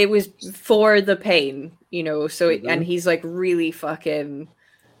it was for the pain, you know. So and he's like really fucking.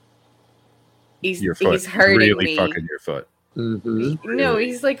 He's hurting really me. Fucking your foot. No,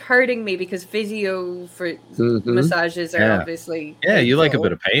 he's like hurting me because physio for massages are obviously. Yeah, you like a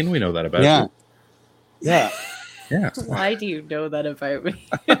bit of pain. We know that about you. Yeah. Yeah. Why do you know that about me?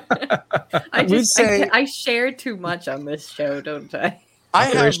 I share too much on this show, don't I? I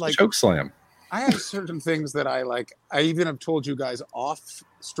have like choke slam. I have certain things that I like. I even have told you guys off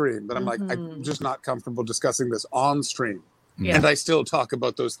stream, but I'm like, I'm just not comfortable discussing this on stream. Yeah. And I still talk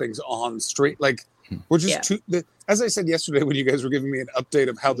about those things on stream. Like, we're just too. As I said yesterday, when you guys were giving me an update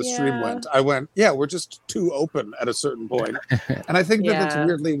of how the stream went, I went, we're just too open at a certain point. And I think that that's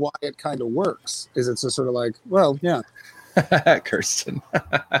weirdly why it kind of works. Is it's just sort of like, well, yeah. Kirsten.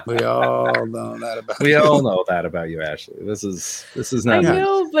 We all know that about we you. all know that about you, Ashley. This is not. I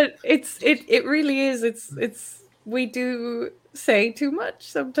know, but it really is. It's we do say too much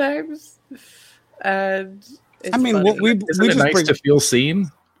sometimes, and it's Isn't it nice to feel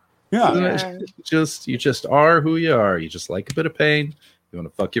seen? Yeah. You just are who you are. You just like a bit of pain. You want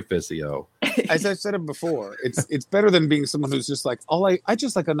to fuck your physio. As I said it before, it's better than being someone who's just like, I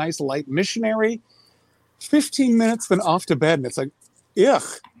just like a nice light missionary. 15 minutes, then off to bed, and it's like, ugh.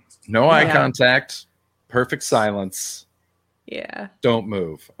 No eye contact. Perfect silence. Yeah. Don't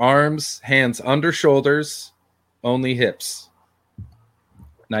move. Arms, hands under shoulders, only hips.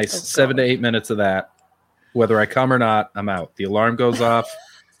 Nice. 7 to 8 minutes of that. Whether I come or not, I'm out. The alarm goes off.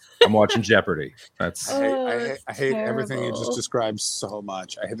 I'm watching Jeopardy. That's. I hate everything you just described so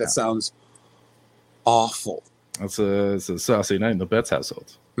much. I hate that sounds awful. It's a saucy night in the Betts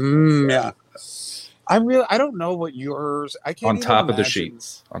household. Yeah. I don't know what yours. I can't. On top of the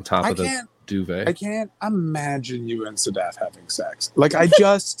sheets. On top of the duvet. I can't imagine you and Sadaf having sex. Like I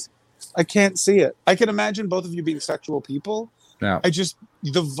can't see it. I can imagine both of you being sexual people. No.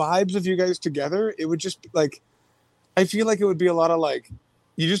 The vibes of you guys together, it would just like, I feel like it would be a lot of like,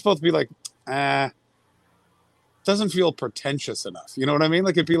 you just both be like, doesn't feel pretentious enough. You know what I mean?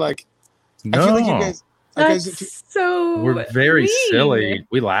 Like it'd be like, no. I feel like you guys, So we're very mean. silly.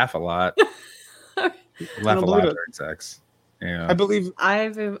 We laugh a lot. We laugh a lot during sex. Yeah, I believe I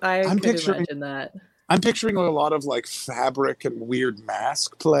could imagine that. I'm picturing a lot of like fabric and weird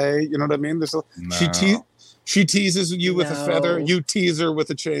mask play. You know what I mean? There's she teases you with a feather. You tease her with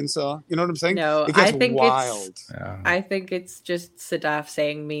a chainsaw. You know what I'm saying? No, it gets I think wild. I think it's just Sadaf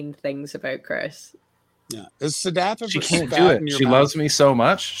saying mean things about Chris. Yeah, is Sadaf ever? She can't do it. She loves me so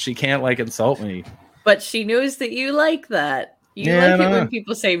much. She can't like insult me. But she knows that you like that. You like it when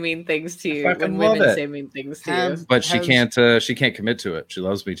people say mean things to you, when women say mean things to you. But she can't commit to it. She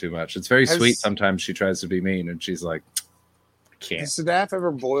loves me too much. It's very sweet. Sometimes she tries to be mean, and she's like, I can't. Has Sadaf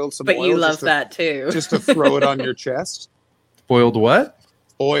ever boiled some but oil? You love that too. Just to throw it on your chest? Boiled what?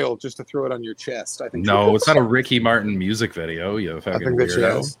 Oil, just to throw it on your chest. I think. No, it's not a Ricky Martin music video, you fucking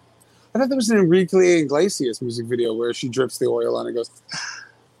weirdo. I thought there was an Enrique Iglesias music video where she drips the oil on and goes...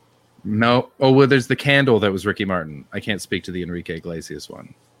 No. Oh, well, there's the candle that was Ricky Martin. I can't speak to the Enrique Iglesias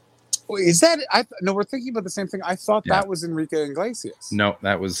one. Wait, is that? No, we're thinking about the same thing. I thought that was Enrique Iglesias. No,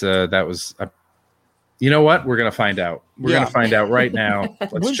 that was. You know what? We're gonna find out. We're gonna find out right now.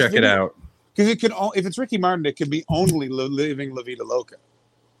 Let's check it out. Because it could. If it's Ricky Martin, it could be only "Living La Vida Loca."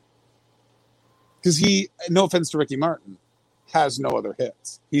 Because he, no offense to Ricky Martin, has no other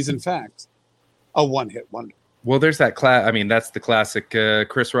hits. He's in fact a one-hit wonder. Well, there's that that's the classic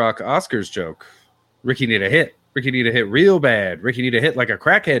Chris Rock Oscars joke. Ricky need a hit. Ricky need a hit real bad. Ricky need a hit like a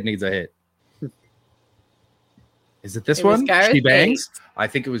crackhead needs a hit. Is it this one? She Bangs? I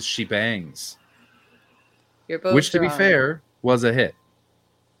think it was She Bangs. You're both Which, to wrong. be fair, was a hit.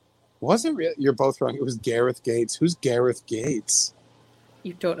 Was it real? You're both wrong. It was Gareth Gates. Who's Gareth Gates?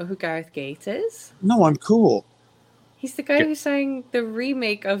 You don't know who Gareth Gates is? No, I'm cool. He's the guy who sang the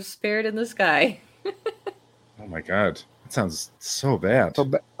remake of Spirit in the Sky. Oh my god, that sounds so bad.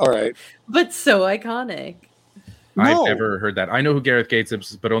 All right, but so iconic. I've never heard that. I know who Gareth Gates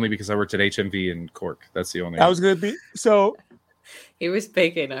is, but only because I worked at HMV in Cork. That's the only. I was going to be so. He was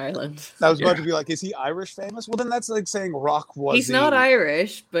big in Ireland. I was about to be like, is he Irish famous? Well, then that's like saying Rock was. He's not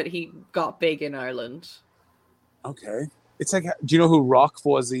Irish, but he got big in Ireland. Okay, it's like, do you know who Rock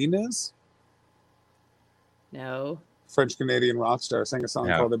Voisine is? No. French Canadian rock star, sang a song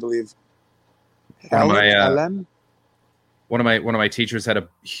called, I believe. One of my teachers had a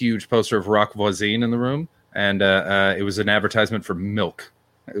huge poster of Rock Voisine in the room, and it was an advertisement for milk.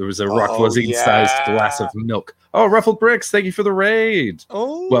 It was a Rock Voisine-sized glass of milk. Oh, Ruffled Bricks, thank you for the raid.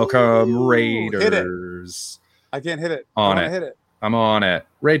 Oh, welcome, Raiders. I can't hit it. On I it. Hit it. I'm on it.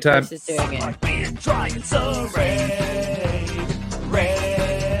 Raid time. This is doing it. Trying so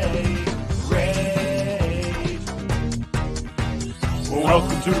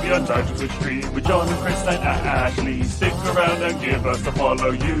welcome to the Untitled Twitch stream with John and Chris and Ashley. Stick around and give us a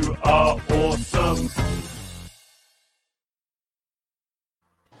follow. You are awesome.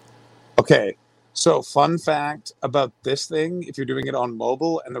 Okay, so fun fact about this thing: if you're doing it on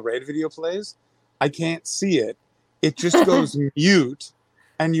mobile and the raid video plays, I can't see it. It just goes mute,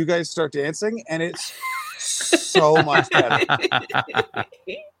 and you guys start dancing, and it's so much better.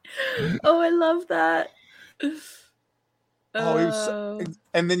 Oh, I love that.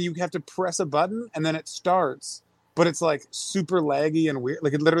 And then you have to press a button, and then it starts, but it's like super laggy and weird.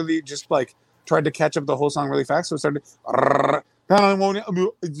 Like it literally just like tried to catch up the whole song really fast, so it started,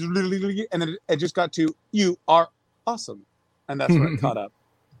 and then it just got to "You are awesome," and that's where it caught up.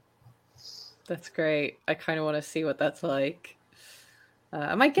 That's great. I kind of want to see what that's like.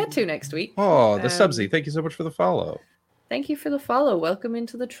 I might get to next week. Oh, the Subsy. Thank you so much for the follow. Thank you for the follow. Welcome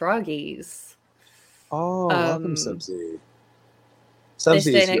into the Troggies. Oh, welcome, Subsy. This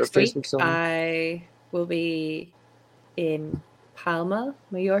day next week, I will be in Palma,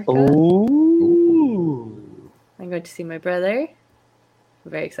 Mallorca. Ooh. I'm going to see my brother.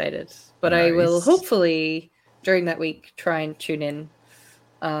 I'm very excited. But I will hopefully, during that week, try and tune in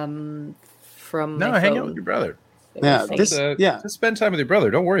from my hang phone. out with your brother. Yeah, just spend time with your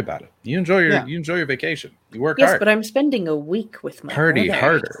brother. Don't worry about it. You enjoy your vacation. You work yes, hard. but I'm spending a week with my Party brother,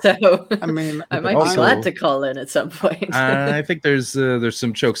 harder. So I mean, I might be glad to call in at some point. I think there's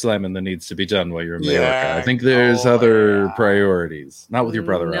some choke slamming that needs to be done while you're in Mallorca. I think there's other priorities. Not with your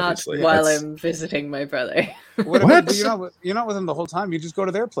brother, Not obviously. while I'm visiting my brother. What? You're not with them the whole time. You just go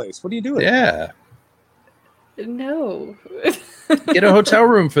to their place. What are you doing? Yeah. No. Get a hotel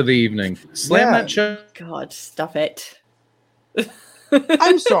room for the evening. Slam that choke. God, stop it.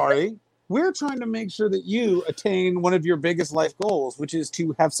 I'm sorry. We're trying to make sure that you attain one of your biggest life goals, which is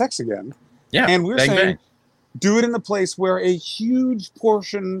to have sex again. Yeah. And we're bang, saying bang. do it in the place where a huge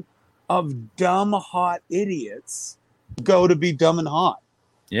portion of dumb, hot idiots go to be dumb and hot.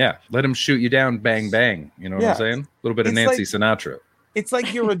 Yeah, let him shoot you down, bang bang. You know what I'm saying? A little bit of Nancy Sinatra. It's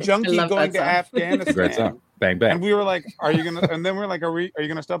like you're a junkie going to Afghanistan. Great song. Bang bang. And we were like, "Are you gonna?" And then we're like, "Are you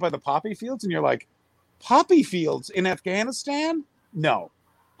gonna stop by the poppy fields?" And you're like, "Poppy fields in Afghanistan? No,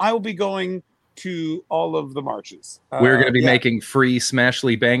 I will be going to all of the marches." We're going to be making free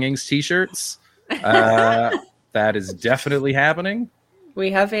Smashly Bangings T-shirts. That is definitely happening.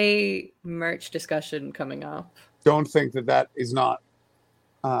 We have a merch discussion coming up. Don't think that is not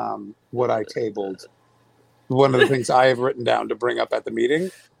what I tabled. One of the things I have written down to bring up at the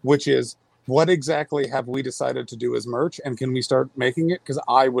meeting, which is what exactly have we decided to do as merch, and can we start making it? Because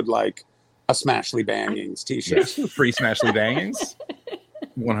I would like a Smashly Bangings T-shirt. Yes, free Smashly Bangings,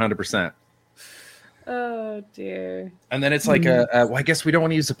 100%. Oh dear. And then it's like well, I guess we don't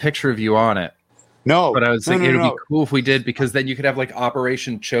want to use a picture of you on it. No, but I was thinking it'd be cool if we did, because then you could have like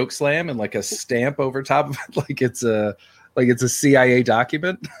Operation Chokeslam and like a stamp over top of it, like it's a CIA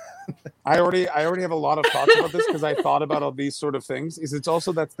document. I already have a lot of thoughts about this, because I thought about all these sort of things. It's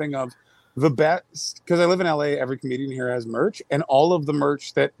also that thing of the best, because I live in LA. Every comedian here has merch, and all of the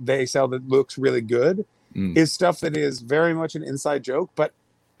merch that they sell that looks really good is stuff that is very much an inside joke, but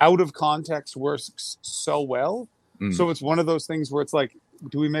out of context works so well. So it's one of those things where it's like,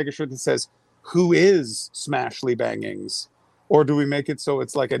 do we make a shirt that says, "Who is Smashly Bangings?" Or do we make it so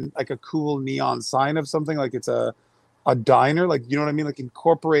it's like a cool neon sign of something, like it's a diner, like, you know what I mean? Like,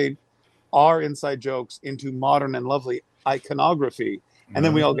 incorporate our inside jokes into modern and lovely iconography, and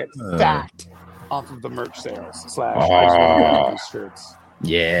then we all get fat off of the merch sales / shirts.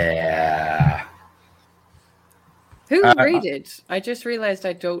 Yeah. Who rated? I just realized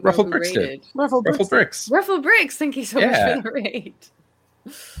I don't know who rated. Ruffled Bricks. Ruffled Bricks. Thank you so much for the raid.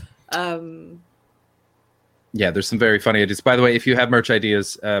 Yeah, there's some very funny ideas. By the way, if you have merch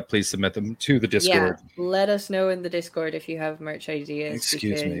ideas, please submit them to the Discord. Yeah, let us know in the Discord if you have merch ideas.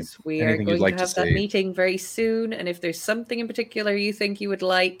 Excuse me. We are going to have that meeting very soon. And if there's something in particular you think you would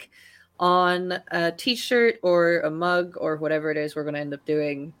like on a t-shirt or a mug or whatever it is we're going to end up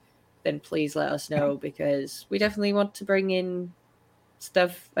doing, then please let us know, because we definitely want to bring in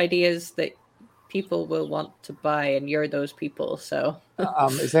ideas that people will want to buy, and you're those people. So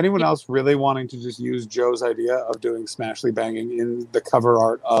is anyone else really wanting to just use Joe's idea of doing Smashly Banging in the cover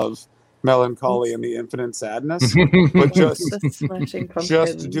art of Melancholy and the Infinite Sadness, but just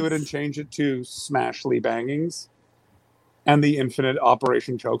do it and change it to Smashly Bangings and the Infinite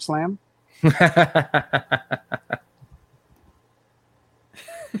Operation Chokeslam?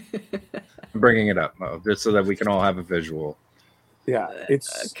 I'm bringing it up, just so that we can all have a visual. Yeah,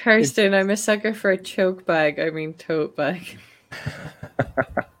 it's Kirsten. I'm a sucker for a choke bag. I mean, tote bag.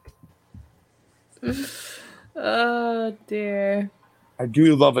 Oh dear. I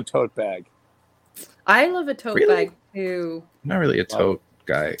do love a tote bag. I love a tote bag too. I'm not really a tote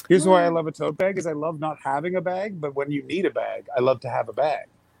guy. Here's why I love a tote bag: is I love not having a bag, but when you need a bag, I love to have a bag.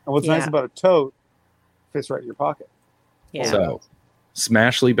 And what's nice about a tote, fits right in your pocket. Yeah. So,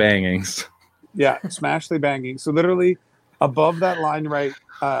 Smashly Bangings. Yeah, Smashly Bangings. So literally, above that line, right,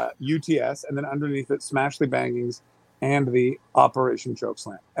 UTS, and then underneath it, Smashly Bangings and the Operation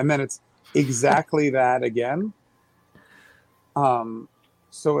Chokeslam. And then it's exactly that again.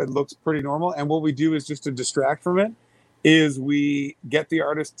 So it looks pretty normal. And what we do is, just to distract from it, is we get the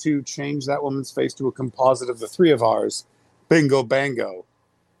artist to change that woman's face to a composite of the three of ours. Bingo bango.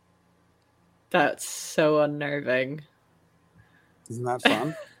 That's so unnerving. Isn't that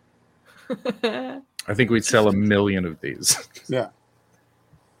fun? I think we'd sell 1 million of these. Yeah.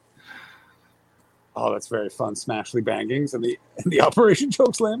 Oh, that's very fun. Smashly Bangings and the Operation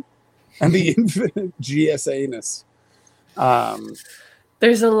Chokeslam and the Infinite GSA-ness.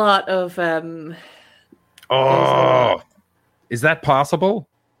 There's a lot of is that possible?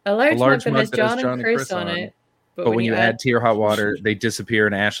 A large mug that has John and Chris on it. But when you add Tear Hot Water, they disappear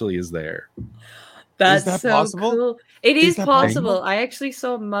and Ashley is there. That's so possible? cool. It is possible. I actually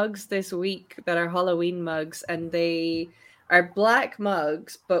saw mugs this week that are Halloween mugs, and they are black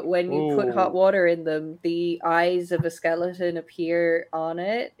mugs, but when you put hot water in them, the eyes of a skeleton appear on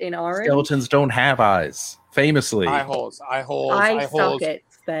it in orange. Skeletons don't have eyes, famously. Eye holes. Eye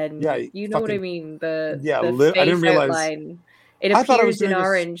sockets, then. Yeah, you know what I mean? The I didn't realize. Outline. It appears in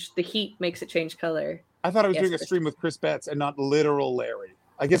orange. The heat makes it change color. I thought I was doing a stream with Chris Betts and not literal Larry.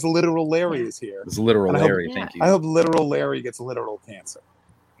 I guess literal Larry is here. It's literal Larry, thank you. I hope literal Larry gets literal cancer.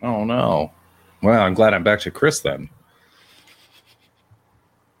 Oh, no. Well, I'm glad I'm back to Chris then.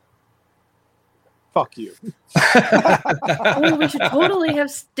 Fuck you. Oh, we should totally have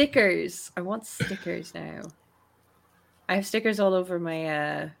stickers. I want stickers now. I have stickers all over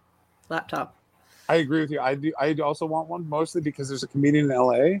my laptop. I agree with you. I also want one, mostly because there's a comedian in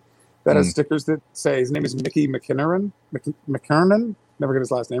LA that has stickers that say his name is Mickey McKernan. Never get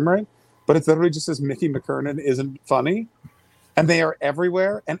his last name right, but it literally just says Mickey McKernan isn't funny, and they are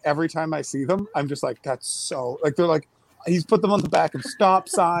everywhere. And every time I see them, I'm just like, that's so like they're like he's put them on the back of stop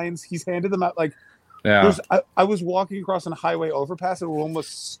signs. He's handed them out like. Yeah. I was walking across a highway overpass and we're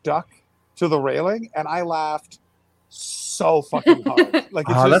almost stuck to the railing, and I laughed so fucking hard. Like,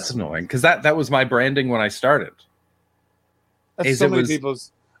 that's annoying because that was my branding when I started. That's so many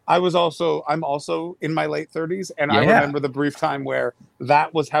people's. I'm also in my late 30s, and I remember the brief time where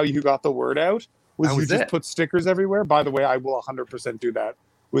that was how you got the word out. Was you just put stickers everywhere? By the way, I will 100% do that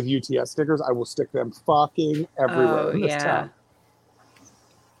with UTS stickers. I will stick them fucking everywhere in this town.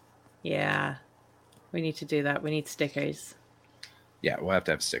 Yeah. We need to do that. We need stickers. Yeah, we'll have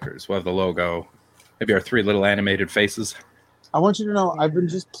to have stickers. We'll have the logo. Maybe our 3 little animated faces. I want you to know I've been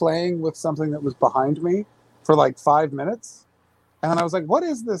just playing with something that was behind me for like 5 minutes. And I was like, what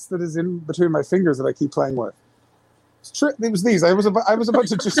is this that is in between my fingers that I keep playing with? It was these. I was about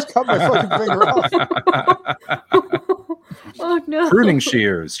to just cut my fucking finger off. Oh, no. Pruning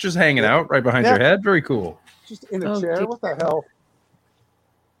shears. Just hanging out right behind your head. Very cool. Just in a chair. Dear. What the hell?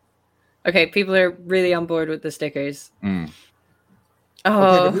 Okay, people are really on board with the stickers.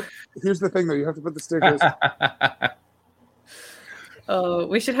 Oh, okay, here's the thing though: you have to put the stickers. Oh,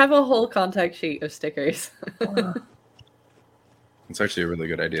 we should have a whole contact sheet of stickers. It's actually a really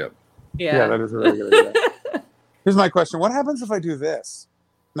good idea. Yeah, that is a really good idea. Here's my question: what happens if I do this?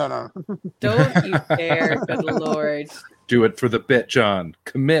 No. Don't you dare! Good Lord. Do it for the bit, John.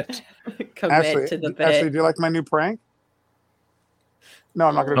 Commit. Commit to the bit. Ashley, do you like my new prank? No,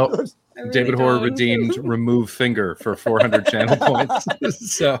 I'm not going to do it. Really David Hoare redeemed remove finger for 400 channel points.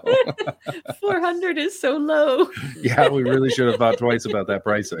 So 400 is so low. Yeah, we really should have thought twice about that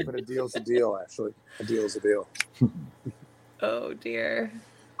pricing. But a deal's a deal, actually. A deal's a deal. Oh dear.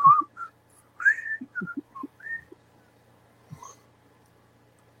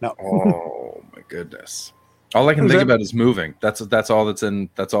 No. Oh my goodness. All I can think about is moving. That's all that's in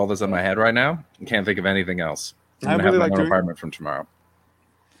my head right now. I can't think of anything else. I'm gonna have my own apartment from tomorrow.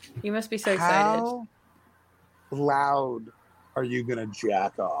 You must be so excited. How loud are you gonna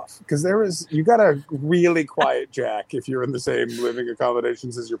jack off? Because you got a really quiet jack if you're in the same living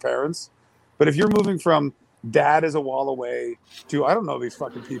accommodations as your parents. But if you're moving from dad is a wall away to I don't know these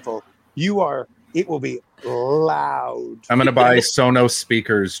fucking people, it will be loud. I'm gonna buy Sonos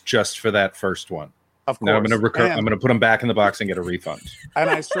speakers just for that first one. Of course. Then I'm gonna put them back in the box and get a refund. And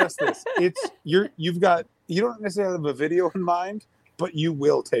I stress this: you don't necessarily have a video in mind, but you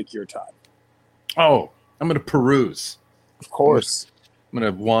will take your time. Oh, I'm going to peruse. Of course. I'm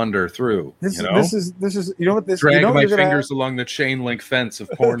going to wander through. This is you know what this drag you know my fingers along the chain link fence of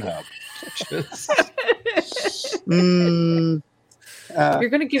Pornhub. You're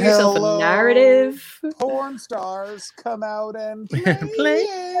going to give yourself a narrative. Porn stars come out and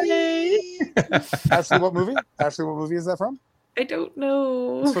play. Ashley, what movie? What movie is that from? I don't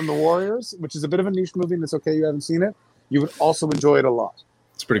know. It's from The Warriors, which is a bit of a niche movie, and it's okay you haven't seen it. You would also enjoy it a lot.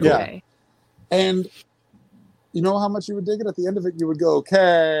 It's pretty cool. Yeah. Okay. And you know how much you would dig it? At the end of it, you would go,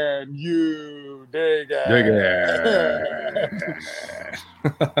 can you dig it? Dig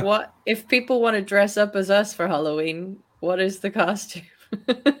it. What if people want to dress up as us for Halloween? What is the costume?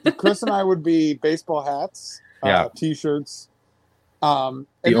 Chris and I would be baseball hats, t-shirts. The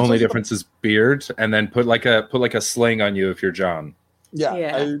only difference is beard, and then put like a sling on you if you're John.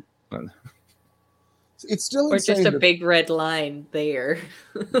 Yeah. It's still or just a big red line there.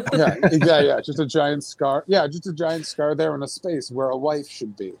 yeah. Just a giant scar. Yeah, just a giant scar there in a space where a wife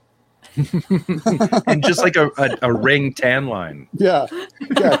should be. And just like a ring tan line. Yeah.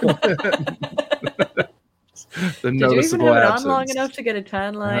 The noticeable Did you even have absence. it on long enough to get a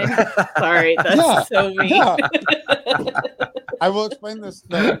tan line? Sorry, that's so mean. Yeah. I will explain this.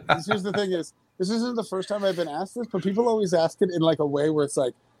 Here's the thing: is this isn't the first time I've been asked this, but people always ask it in like a way where it's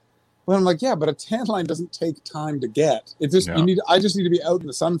like. Well, I'm like, yeah, but a tan line doesn't take time to get. It just I just need to be out in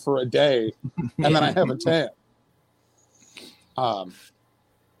the sun for a day, and then I have a tan.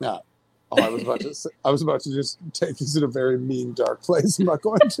 Yeah. Oh, I was about to just take this in a very mean, dark place. I'm not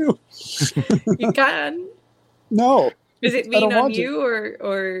going to. You can. No. Is it mean on you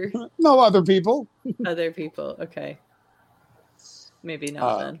or no other people? Other people. Okay. Maybe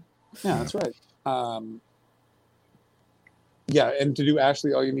not then. Yeah, that's right. Yeah, and to do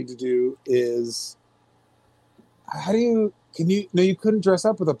Ashley, all you need to do is you couldn't dress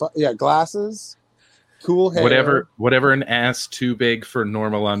up with glasses, cool hair. Whatever an ass too big for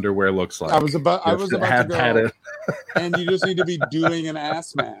normal underwear looks like. I was about to go, it. and you just need to be doing an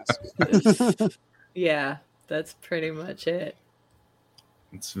ass mask. Yeah, that's pretty much it.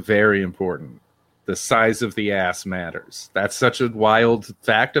 It's very important. The size of the ass matters. That's such a wild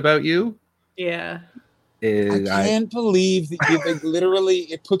fact about you. Yeah. I can't believe that like, literally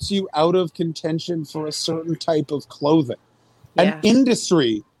it puts you out of contention for a certain type of clothing. Yeah. An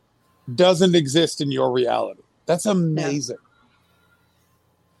industry doesn't exist in your reality. That's amazing.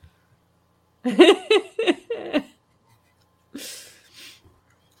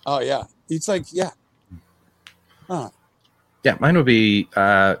 Oh yeah, it's like Yeah, mine would be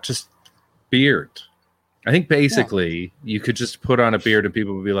just beard. I think basically you could just put on a beard and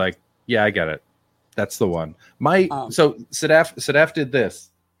people would be like, "Yeah, I get it. That's the one." So Sadaf did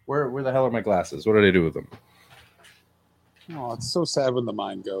this. Where the hell are my glasses? What did I do with them? Oh, it's so sad when the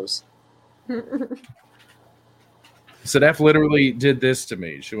mind goes. Sadaf literally did this to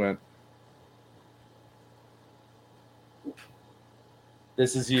me. She went,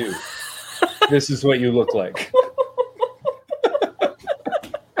 "This is you. This is what you look like."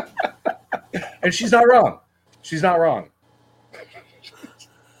 And she's not wrong. She's not wrong.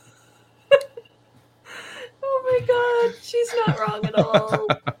 Oh my god, she's not wrong at all.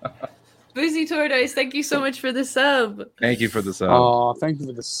 Boozy Tortoise, thank you so much for the sub. Thank you for the sub. Oh, thank you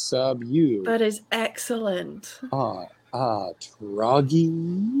for the sub. You. That is excellent. Troggy.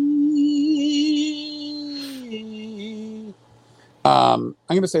 I'm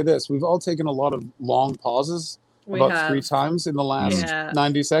going to say this. We've all taken a lot of long pauses, about 3 times in the last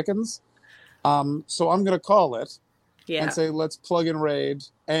 90 seconds. So I'm going to call it and say, let's plug in Raid.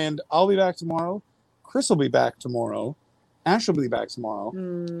 And I'll be back tomorrow. Chris will be back tomorrow. Ash will be back tomorrow.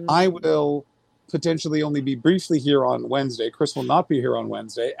 I will potentially only be briefly here on Wednesday. Chris will not be here on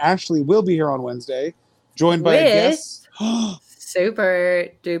Wednesday. Ashley will be here on Wednesday, joined by a guest. Super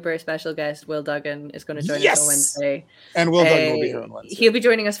duper special guest Will Duggan is going to join us on Wednesday. And Will Duggan will be here on Wednesday. He'll be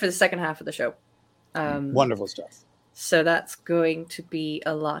joining us for the second half of the show. Wonderful stuff. So that's going to be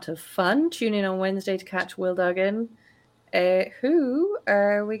a lot of fun. Tune in on Wednesday to catch Will Duggan. Who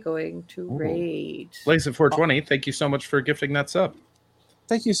are we going to raid? Blaze at 420, thank you so much for gifting that sub.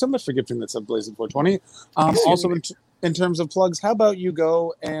 Thank you so much for gifting that sub, Blaze at 420. Also, in terms of plugs, how about you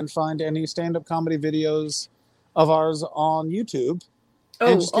go and find any stand-up comedy videos of ours on YouTube?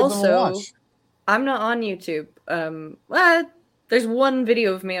 Oh, also, I'm not on YouTube. There's one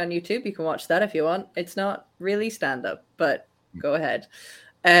video of me on YouTube. You can watch that if you want. It's not really stand-up, but go ahead.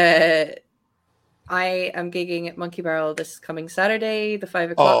 I am gigging at Monkey Barrel this coming Saturday, the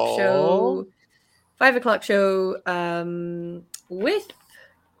 5 o'clock show. 5 o'clock show with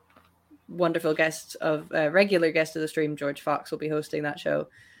wonderful guest of regular guest of the stream, George Fox will be hosting that show.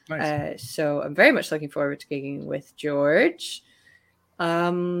 Nice. So I'm very much looking forward to gigging with George.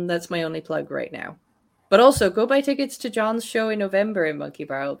 That's my only plug right now. But also go buy tickets to John's show in November in Monkey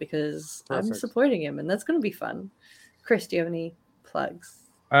Barrel because I'm supporting him and that's going to be fun. Chris, do you have any plugs?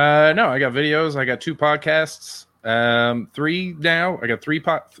 No, I got videos. I got 2 podcasts. 3 now. I got 3 do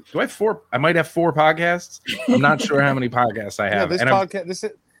I have 4? I might have 4 podcasts. I'm not sure how many podcasts I have.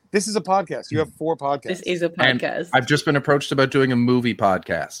 This is a podcast. You have 4 podcasts. This is a podcast. And I've just been approached about doing a movie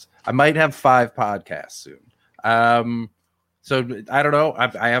podcast. I might have 5 podcasts soon. So I don't know.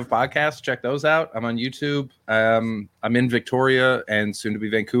 I have podcasts. Check those out. I'm on YouTube. I'm in Victoria and soon to be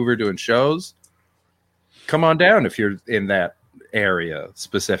Vancouver doing shows. Come on down if you're in that area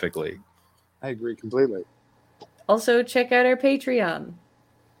specifically. I agree completely. Also, check out our Patreon.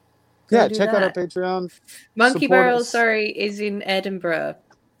 Check out our Patreon. Monkey Barrel, is in Edinburgh.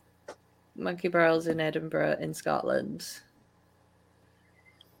 Monkey Barrel's in Edinburgh in Scotland.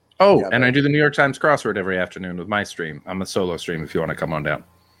 Oh, and I do the New York Times crossword every afternoon with my stream. I'm a solo stream if you want to come on down.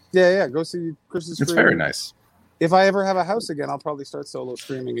 Yeah. Go see Chris's stream. It's very nice. If I ever have a house again, I'll probably start solo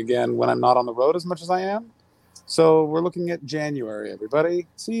streaming again when I'm not on the road as much as I am. So we're looking at January, everybody.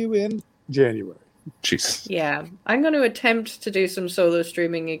 See you in January. Jeez. Yeah, I'm going to attempt to do some solo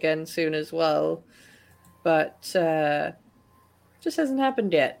streaming again soon as well. But just hasn't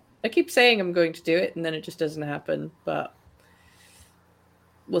happened yet. I keep saying I'm going to do it, and then it just doesn't happen. But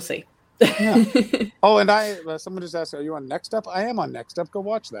we'll see. Yeah. Oh, and someone just asked, are you on Next Up? I am on Next Up. Go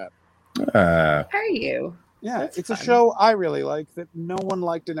watch that. Are you? Yeah, That's it's fun. a show I really like that no one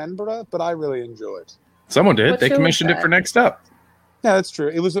liked in Edinburgh, but I really enjoyed. Someone did. What They show commissioned is it for that? Next Up. Yeah, that's true.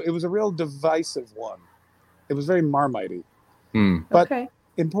 It was a real divisive one. It was very Marmitey, but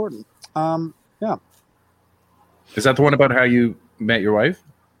important. Yeah. Is that the one about how you met your wife?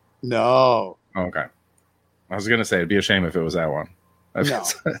 No. Oh, okay. I was gonna say it'd be a shame if it was that one. No.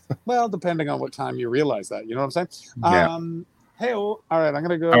 Well, depending on what time you realize that, you know what I'm saying? Yeah. Hey, all right, I'm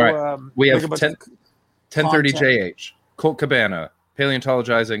gonna go. All right. We have make a bunch of 10:30 content. JH, Colt Cabana,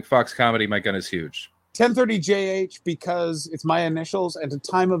 paleontologizing, Fox Comedy, my gun is huge. 10:30 JH because it's my initials and a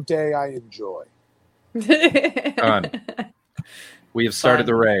time of day I enjoy. Done. We have started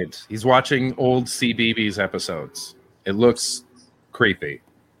the raid. He's watching old CBeebies episodes. It looks creepy.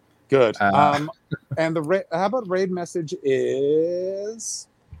 Good. And the how about raid message is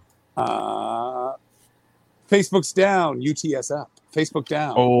Facebook's down, UTS up. Facebook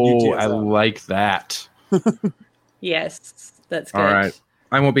down. Oh, I like that. Yes, that's good. All right.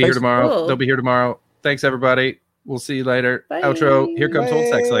 I won't be here tomorrow. Cool. They'll be here tomorrow. Thanks, everybody. We'll see you later. Bye. Outro. Here comes Old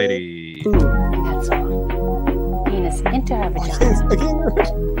Sex Lady. That's all. Penis into her vagina.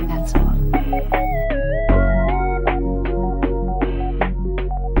 That's all.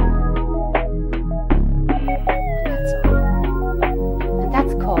 That's all. And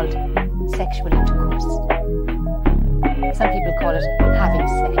that's called sexual intercourse. Some people call it having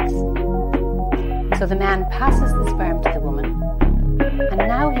sex. So the man passes the sperm to the woman, and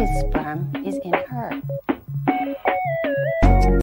now his sperm is in her.